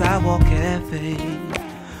at the sidewalk cafe,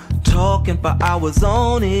 talking for hours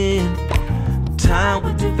on end. Time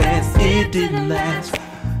went too fast, it didn't last.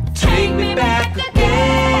 Take me back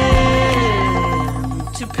again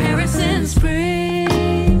to Paris in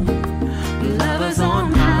spring, lovers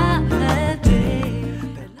on holiday.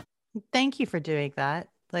 Thank you for doing that.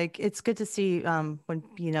 Like, it's good to see when,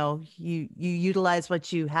 you know, you utilize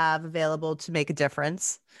what you have available to make a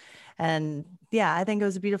difference. And yeah, I think it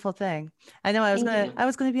was a beautiful thing. I know I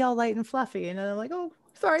was gonna be all light and fluffy, and I'm like, oh,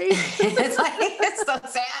 sorry. it's so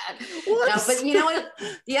sad. No, but you know what?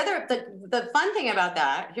 The fun thing about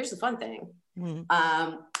that, here's the fun thing,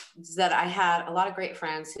 is that I had a lot of great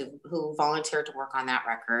friends who volunteered to work on that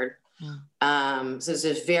record. So it was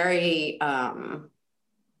very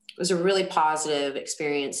was a really positive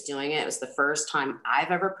experience doing it. It was the first time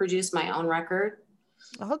I've ever produced my own record.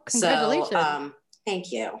 Oh, congratulations. So,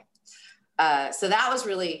 thank you. So that was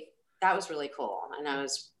really cool. And I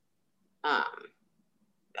was,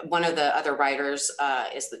 one of the other writers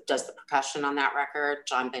does the percussion on that record,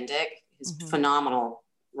 John Bendick. He's a phenomenal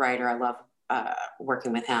writer. I love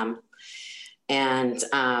working with him. And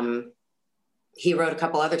he wrote a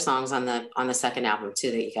couple other songs on the second album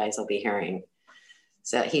too that you guys will be hearing.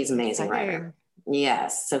 So he's an amazing writer.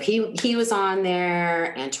 Yes. So he was on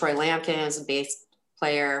there, and Troy Lampkin is a bass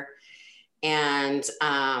player, and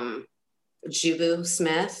Jubu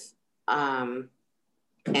Smith and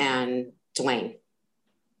Dwayne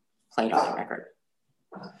played on the record.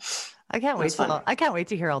 I can't wait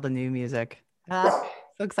to hear all the new music. So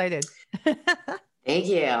excited. Thank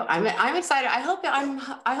you. I'm excited. I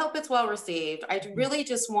hope it's well received. I really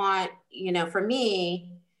just want, for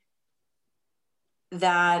me,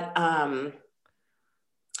 that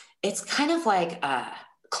it's kind of like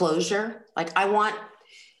closure. Like I want,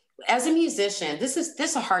 as a musician, this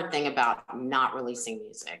is a hard thing about not releasing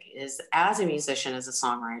music, is as a musician, as a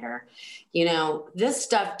songwriter, this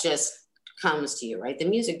stuff just comes to you, right? The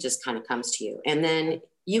music just kind of comes to you. And then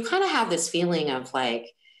you kind of have this feeling of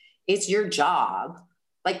like, it's your job.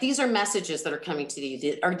 Like these are messages that are coming to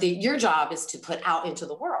you, your job is to put out into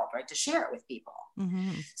the world, right? To share it with people.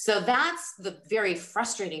 Mm-hmm. So that's the very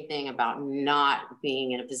frustrating thing about not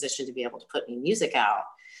being in a position to be able to put new music out,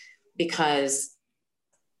 because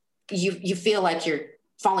you feel like you're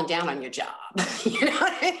falling down on your job. You know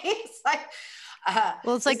what I mean? It's like,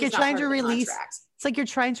 it's like you're trying to release. It's like you're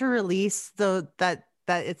trying to release that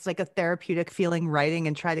it's like a therapeutic feeling writing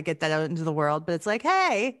and try to get that out into the world. But it's like,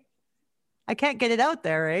 hey, I can't get it out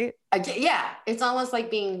there, right? Yeah, it's almost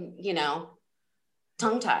like being,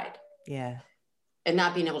 tongue-tied. Yeah. And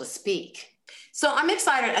not being able to speak. So I'm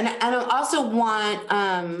excited. And I also want,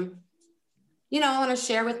 I want to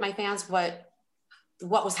share with my fans what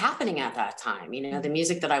was happening at that time. The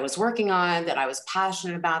music that I was working on, that I was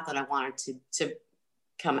passionate about, that I wanted to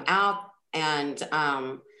come out. And,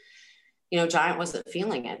 Giant wasn't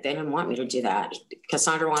feeling it. They didn't want me to do that.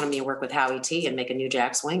 Cassandra wanted me to work with Howie T and make a new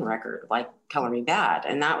Jack Swing record, like Color Me Bad.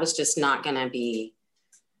 And that was just not going to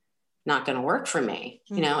work for me.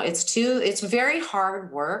 Mm-hmm. It's very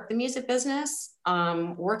hard work, the music business,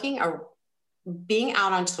 being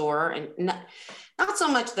out on tour, and not so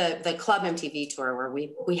much the Club MTV tour where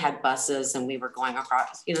we had buses and we were going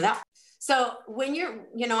across, that. So when you're,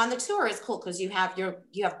 on the tour, it's cool because you have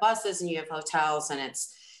buses and you have hotels, and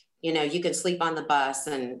it's, you can sleep on the bus,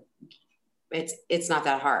 and it's not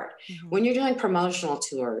that hard. Mm-hmm. When you're doing promotional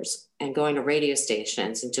tours and going to radio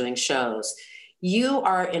stations and doing shows, you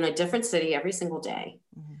are in a different city every single day.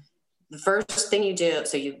 Mm-hmm. The first thing you do,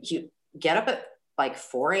 so you get up at like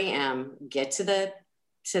 4 a.m., get to the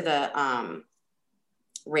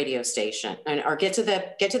radio station, or get to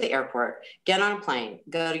the airport, get on a plane,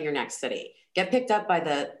 go to your next city, get picked up by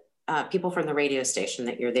the people from the radio station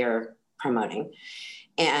that you're there promoting.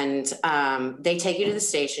 And they take you to the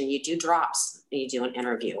station, you do drops, and you do an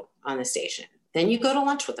interview on the station. Then you go to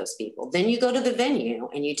lunch with those people. Then you go to the venue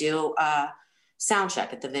and you do sound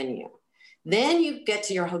check at the venue. Then you get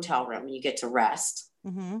to your hotel room and you get to rest,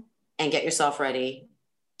 mm-hmm. and get yourself ready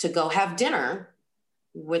to go have dinner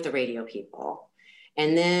with the radio people,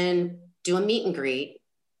 and then do a meet and greet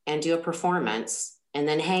and do a performance, and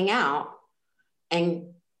then hang out and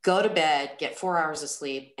go to bed, get 4 hours of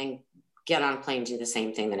sleep, and get on a plane and do the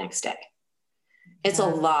same thing the next day. It's a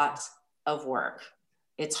lot of work.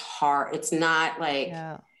 It's hard. It's not like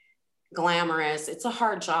glamorous. It's a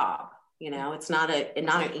hard job. It's not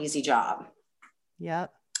an easy job.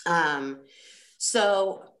 Yep.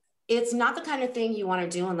 So it's not the kind of thing you want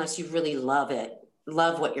to do unless you really love it,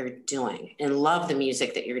 love what you're doing, and love the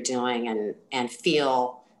music that you're doing, and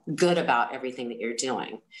feel good about everything that you're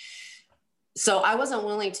doing. So I wasn't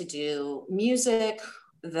willing to do music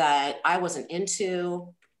that I wasn't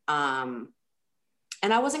into. And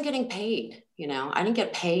I wasn't getting paid, I didn't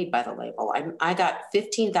get paid by the label. I got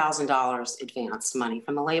 $15,000 advance money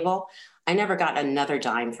from the label. I never got another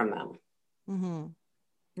dime from them. Mm-hmm.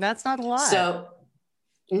 That's not a lot. So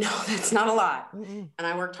no, that's not a lot. Mm-hmm. And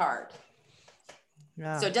I worked hard.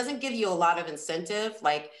 Yeah. So it doesn't give you a lot of incentive.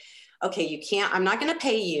 Like, okay, I'm not going to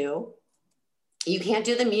pay you. You can't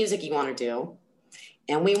do the music you want to do.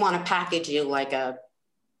 And we want to package you like a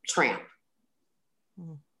tramp.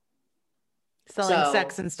 Mm-hmm. Selling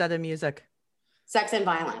sex instead of music. Sex and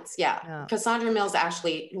violence. Yeah. Cassandra Mills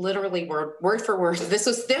actually literally word for word. This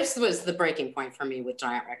was the breaking point for me with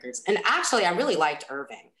Giant Records. And actually I really liked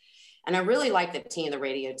Irving, and I really liked the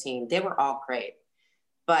radio team. They were all great.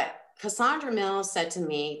 But Cassandra Mills said to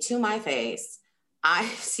me, to my face, I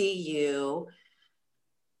see you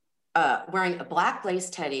wearing a black lace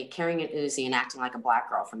teddy, carrying an Uzi, and acting like a black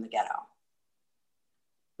girl from the ghetto.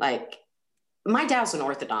 Like, my dad's an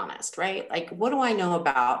orthodontist, right? Like, what do I know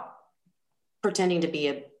about pretending to be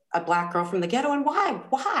a black girl from the ghetto, and why?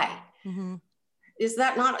 Why? Mm-hmm. Is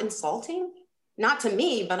that not insulting? Not to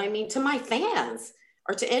me, but I mean, to my fans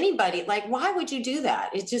or to anybody. Like, why would you do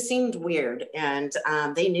that? It just seemed weird. And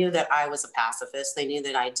they knew that I was a pacifist. They knew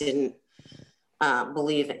that I didn't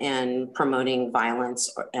believe in promoting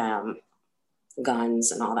violence or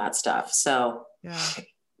guns and all that stuff. So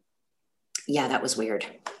yeah, that was weird.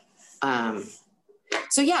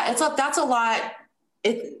 So yeah, that's a lot.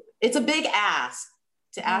 It's a big ask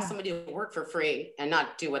to ask somebody to work for free and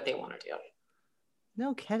not do what they want to do.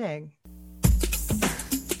 No kidding.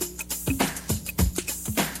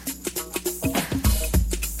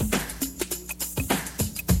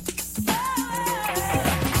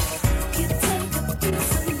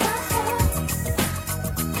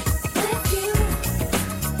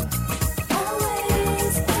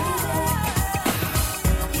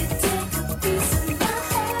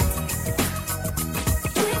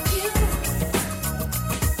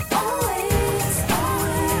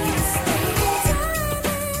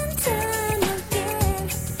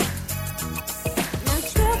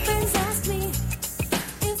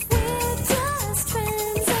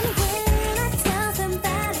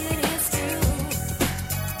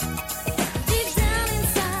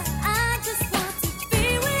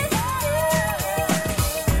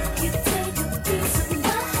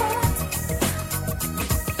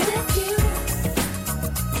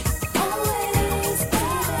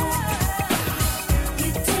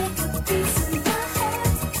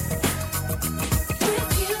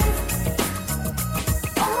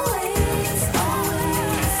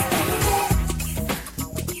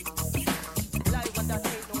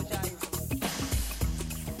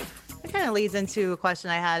 Leads into a question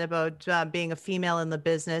I had about being a female in the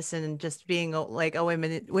business and just being like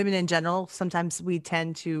women in general. Sometimes we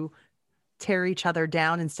tend to tear each other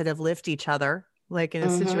down instead of lift each other, like in a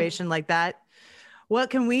situation like that. What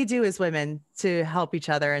can we do as women to help each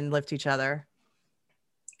other and lift each other?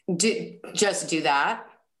 Just do that.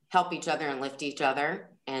 Help each other and lift each other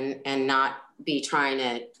and not be trying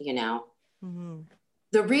to,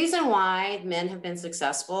 The reason why men have been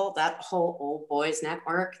successful, that whole old boys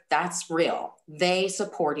network, that's real. They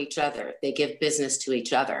support each other. They give business to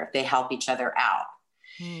each other. They help each other out.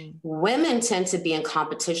 Women tend to be in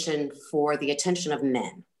competition for the attention of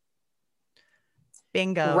men.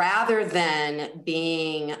 Bingo. Rather than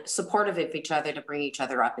being supportive of each other to bring each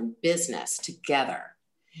other up in business together.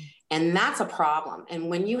 And that's a problem. And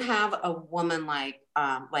when you have a woman like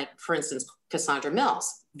for instance, Cassandra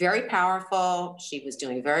Mills, very powerful. She was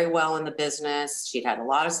doing very well in the business. She'd had a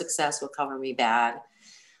lot of success with Cover Me Bad.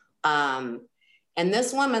 And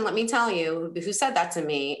this woman, let me tell you, who said that to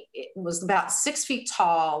me, it was about 6 feet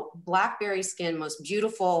tall, blackberry skin, most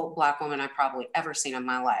beautiful Black woman I've probably ever seen in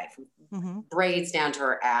my life. Braids down to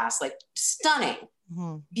her ass, like stunning,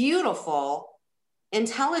 beautiful,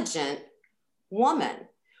 intelligent woman.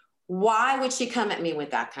 Why would she come at me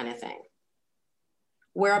with that kind of thing?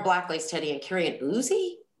 Wear a black lace teddy and carry an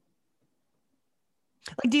Uzi?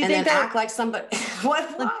 Like, do you think that act like somebody?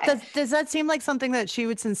 What? Like, does that seem like something that she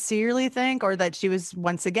would sincerely think, or that she was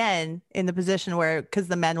once again in the position where, because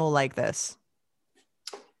the men will like this?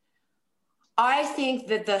 I think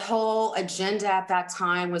that the whole agenda at that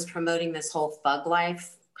time was promoting this whole thug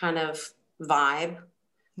life kind of vibe,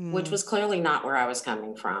 which was clearly not where I was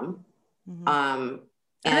coming from. I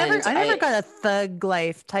never got a thug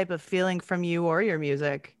life type of feeling from you or your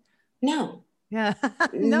music. No. Yeah.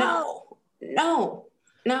 No.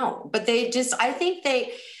 But they just, I think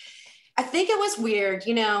it was weird,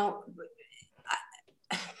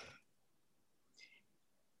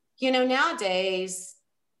 nowadays,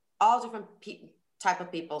 all different type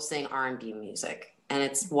of people sing R&B music and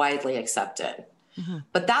it's widely accepted,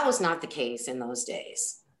 but that was not the case in those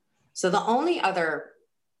days. So the only other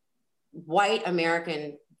white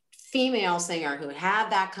American female singer who had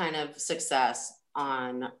that kind of success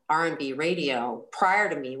on R&B radio prior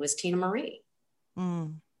to me was Tina Marie.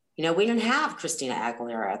 We didn't have Christina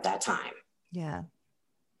Aguilera at that time. Yeah.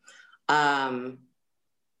 And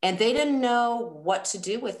they didn't know what to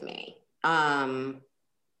do with me.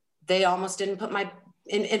 They almost didn't put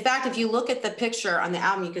in fact, if you look at the picture on the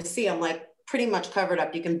album, you can see I'm like pretty much covered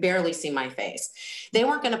up. You can barely see my face. They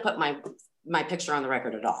weren't going to put my picture on the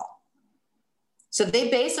record at all. So they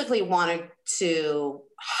basically wanted to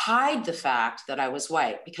hide the fact that I was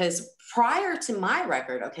white, because prior to my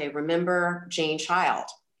record, okay, remember Jane Child?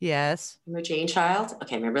 Yes. Remember Jane Child?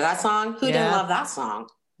 Okay, remember that song? Who didn't love that song?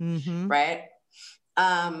 Mm-hmm. Right?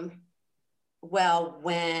 Well,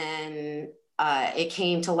 when it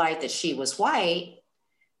came to light that she was white,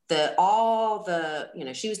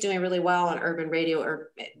 she was doing really well on urban radio,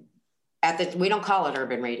 or we don't call it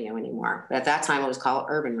urban radio anymore. But at that time, it was called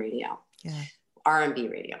urban radio, R&B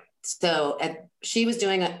radio. So she was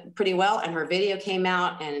doing it pretty well, and her video came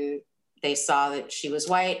out, and they saw that she was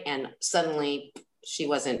white, and suddenly she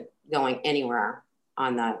wasn't going anywhere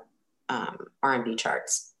on the R&B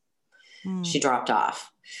charts. She dropped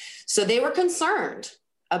off. So they were concerned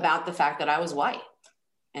about the fact that I was white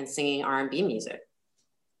and singing R&B music.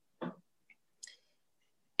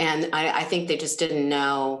 And I think they just didn't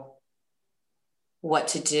know what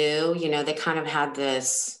to do. You know, they kind of had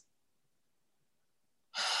this,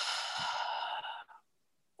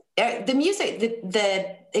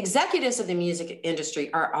 the executives of the music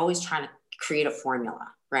industry are always trying to create a formula,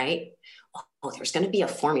 right? Oh, there's going to be a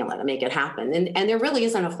formula to make it happen. And there really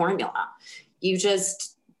isn't a formula.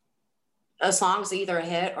 A song's either a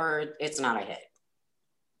hit or it's not a hit,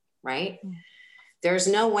 right? There's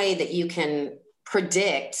no way that you can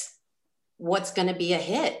predict what's going to be a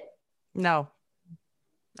hit. No,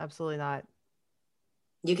 absolutely not.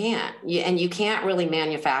 You can't. And you can't really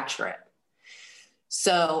manufacture it.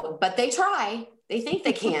 So, but they try. They think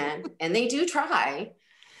they can, and they do try.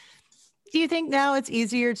 Do you think now it's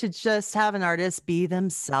easier to just have an artist be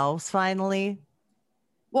themselves finally?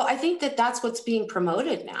 Well, I think that that's what's being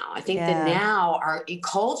promoted now. I think that now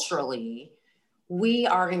culturally, we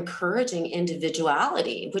are encouraging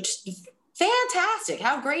individuality, which is fantastic.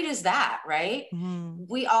 How great is that, right?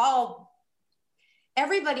 Mm-hmm.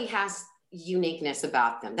 Everybody has uniqueness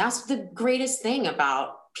about them. That's the greatest thing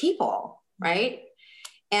about people, right?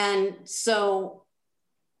 And so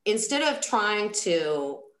instead of trying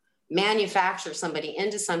to manufacture somebody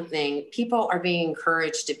into something, people are being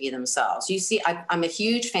encouraged to be themselves. You see, I'm a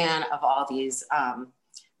huge fan of all these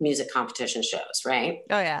music competition shows, right?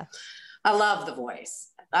 Oh, yeah. I love The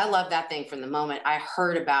Voice. I love that thing from the moment I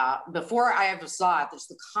heard about, before I ever saw it, just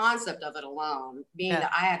the concept of it alone, being that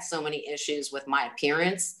I had so many issues with my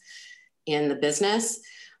appearance in the business.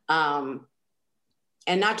 And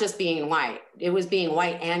not just being white, it was being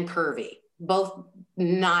white and curvy, both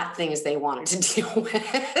not things they wanted to deal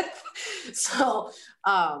with. So,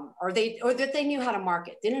 or that they knew how to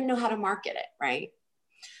market. They didn't know how to market it, right?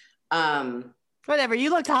 Whatever, you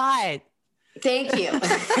looked hot. Thank you.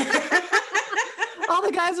 All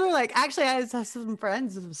the guys were like, actually, I have some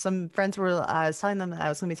friends were, I was telling them that I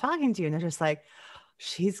was going to be talking to you, and they're just like,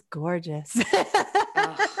 she's gorgeous.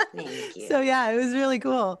 Oh, thank you. So yeah, it was really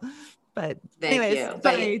cool. But anyways,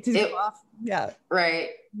 sorry to go off. Yeah. Right.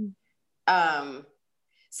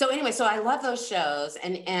 So anyway, so I love those shows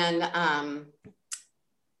and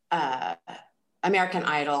American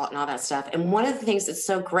Idol and all that stuff. And one of the things that's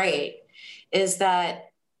so great is that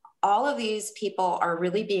all of these people are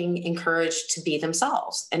really being encouraged to be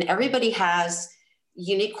themselves. And everybody has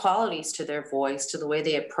unique qualities to their voice, to the way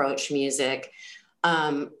they approach music.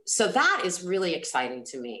 So that is really exciting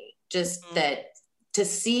to me, just that to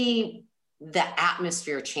see the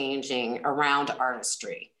atmosphere changing around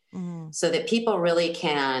artistry, so that people really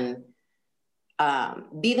can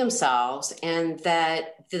be themselves, and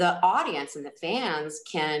that the audience and the fans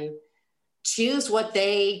can choose what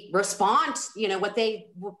they respond,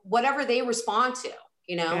 whatever they respond to,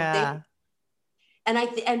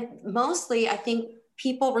 and mostly I think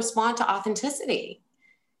people respond to authenticity.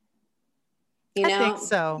 I think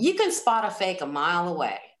so. You can spot a fake a mile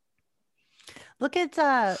away. Look at,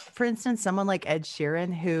 for instance, someone like Ed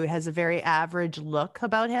Sheeran, who has a very average look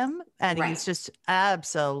about him, and he's just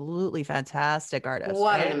absolutely fantastic artist.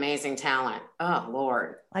 What an amazing talent! Oh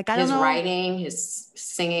Lord! Like I don't know, his writing, his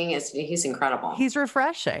singing he's incredible. He's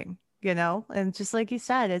refreshing, and just like you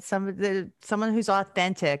said, it's someone who's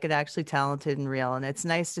authentic and actually talented and real, and it's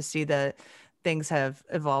nice to see that things have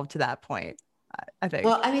evolved to that point. I think.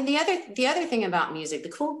 Well, I mean, the other thing about music,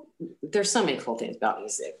 there's so many cool things about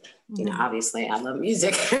music. Obviously I love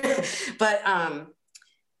music, but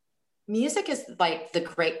music is like the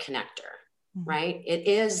great connector, right? It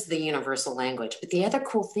is the universal language. But the other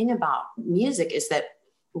cool thing about music is that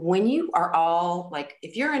when you are all like,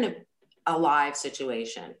 if you're in a live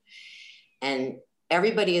situation and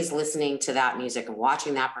everybody is listening to that music and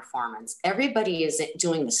watching that performance, everybody is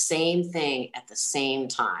doing the same thing at the same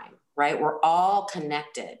time. Right? We're all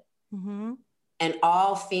connected and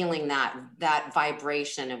all feeling that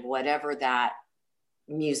vibration of whatever that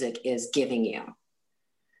music is giving you.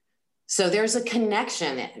 So there's a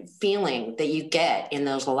connection feeling that you get in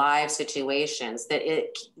those live situations that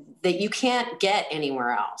you can't get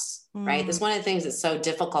anywhere else, right? That's one of the things that's so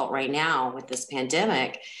difficult right now with this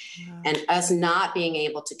pandemic and us not being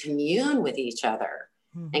able to commune with each other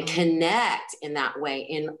and connect in that way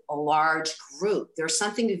in a large group. There's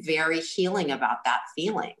something very healing about that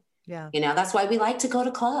feeling. Yeah. You know, that's why we like to go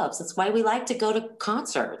to clubs. That's why we like to go to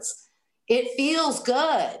concerts. It feels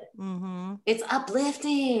good. It's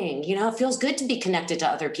uplifting. You know, it feels good to be connected to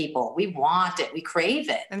other people. We want it. We crave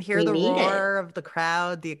it. And hear the roar of the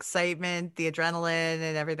crowd, the excitement, the adrenaline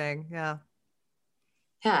and everything. Yeah.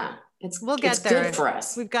 Yeah. We'll get there. Good for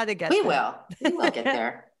us. We've got to get there. We will get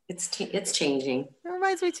there. It's changing. It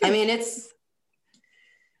reminds me too. I mean, it's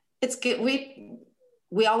good.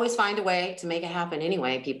 We always find a way to make it happen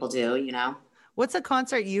anyway. People do, you know. What's a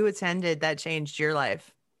concert you attended that changed your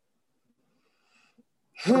life?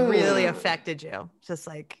 Really affected you? Just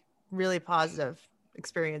like really positive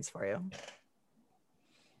experience for you?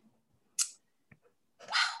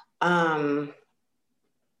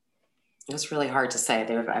 It's really hard to say.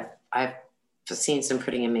 I've seen some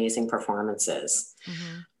pretty amazing performances.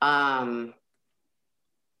 Wow.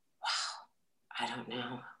 I don't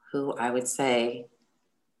know who I would say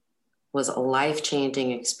was a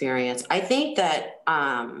life-changing experience. I think that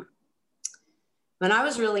when I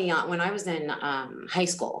was really young, when I was in high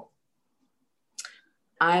school,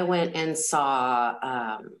 I went and saw,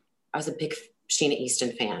 I was a big Sheena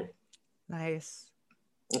Easton fan. Nice.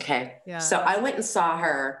 Okay. Yeah. So I went and saw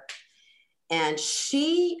her and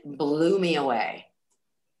she blew me away.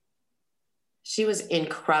 She was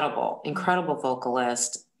incredible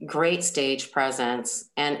vocalist, great stage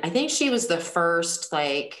presence. And I think she was the first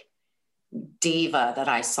like diva that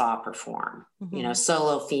I saw perform, you know,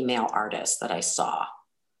 solo female artist that I saw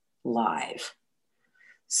live.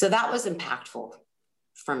 So that was impactful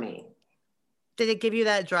for me. Did it give you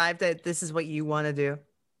that drive that this is what you want to do?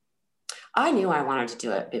 I knew I wanted to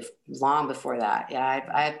do it long before that. Yeah,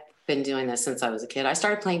 I've been doing this since I was a kid. I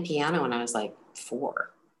started playing piano when I was like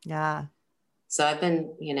 4. Yeah. So I've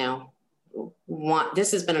been, you know,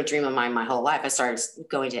 this has been a dream of mine my whole life. I started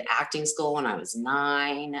going to acting school when I was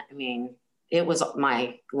 9. I mean, it was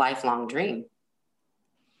my lifelong dream.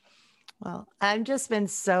 Well, I've just been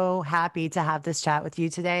so happy to have this chat with you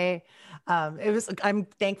today. I'm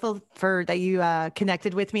thankful that you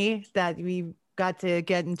connected with me, that we got to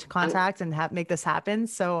get into contact and make this happen.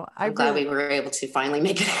 So I'm glad we were able to finally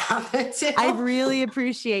make it happen too. I really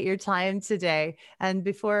appreciate your time today. And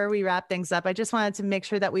before we wrap things up, I just wanted to make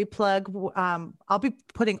sure that we plug, I'll be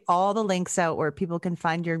putting all the links out where people can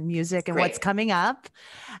find your music and what's coming up.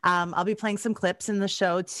 I'll be playing some clips in the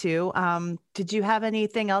show too. Did you have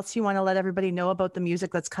anything else you want to let everybody know about the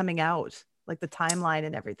music that's coming out, like the timeline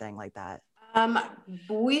and everything like that?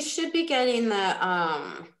 We should be getting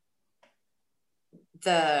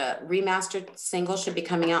the remastered single should be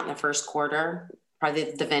coming out in the first quarter. Probably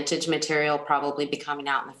the vintage material probably be coming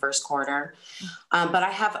out in the first quarter. But I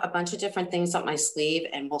have a bunch of different things up my sleeve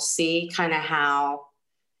and we'll see kind of how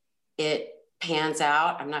it pans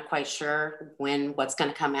out. I'm not quite sure what's going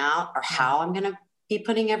to come out or how I'm going to be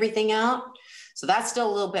putting everything out. So that's still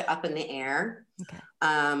a little bit up in the air. Okay.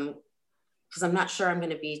 Because I'm not sure I'm going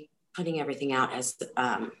to be putting everything out as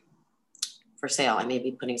for sale. I may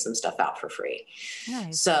be putting some stuff out for free.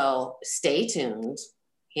 Nice. So stay tuned,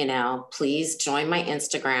 you know, please join my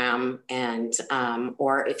Instagram and,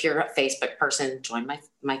 or if you're a Facebook person, join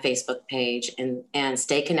my Facebook page and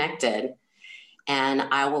stay connected. And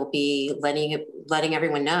I will be letting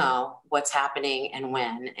everyone know what's happening and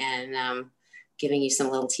when, and giving you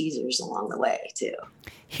some little teasers along the way too.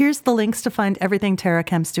 Here's the links to find everything Tara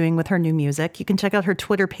Kemp's doing with her new music. You can check out her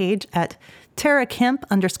Twitter page at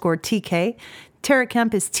TaraKemp_TK. Tara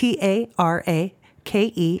Kemp is TARAKEMP.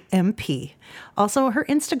 Also her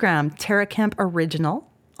Instagram, Tara Kemp Original,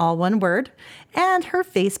 all one word. And her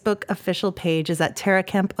Facebook official page is at Tara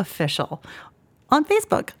Kemp Official on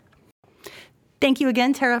Facebook. Thank you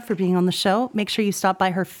again, Tara, for being on the show. Make sure you stop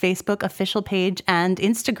by her Facebook official page and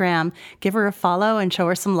Instagram. Give her a follow and show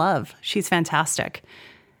her some love. She's fantastic.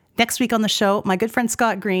 Next week on the show, my good friend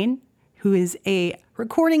Scott Green, who is a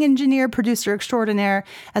recording engineer, producer extraordinaire,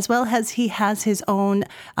 as well as he has his own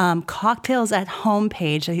Cocktails at Home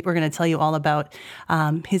page that we're going to tell you all about,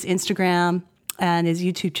 his Instagram and his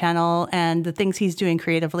YouTube channel and the things he's doing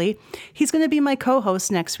creatively. He's going to be my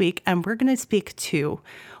co-host next week, and we're going to speak to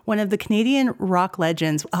one of the Canadian rock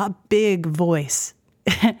legends, a big voice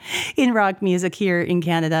in rock music here in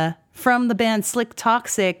Canada, from the band Slick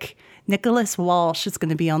Toxic. Nicholas Walsh is going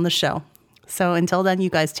to be on the show. So until then, you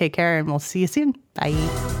guys take care and we'll see you soon. Bye.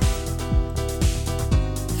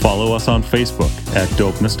 Follow us on Facebook at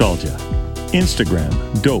Dope Nostalgia, Instagram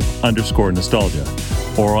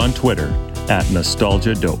Dope_Nostalgia, or on Twitter at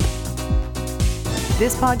Nostalgia Dope.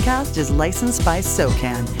 This podcast is licensed by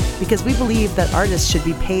SOCAN because we believe that artists should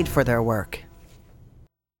be paid for their work.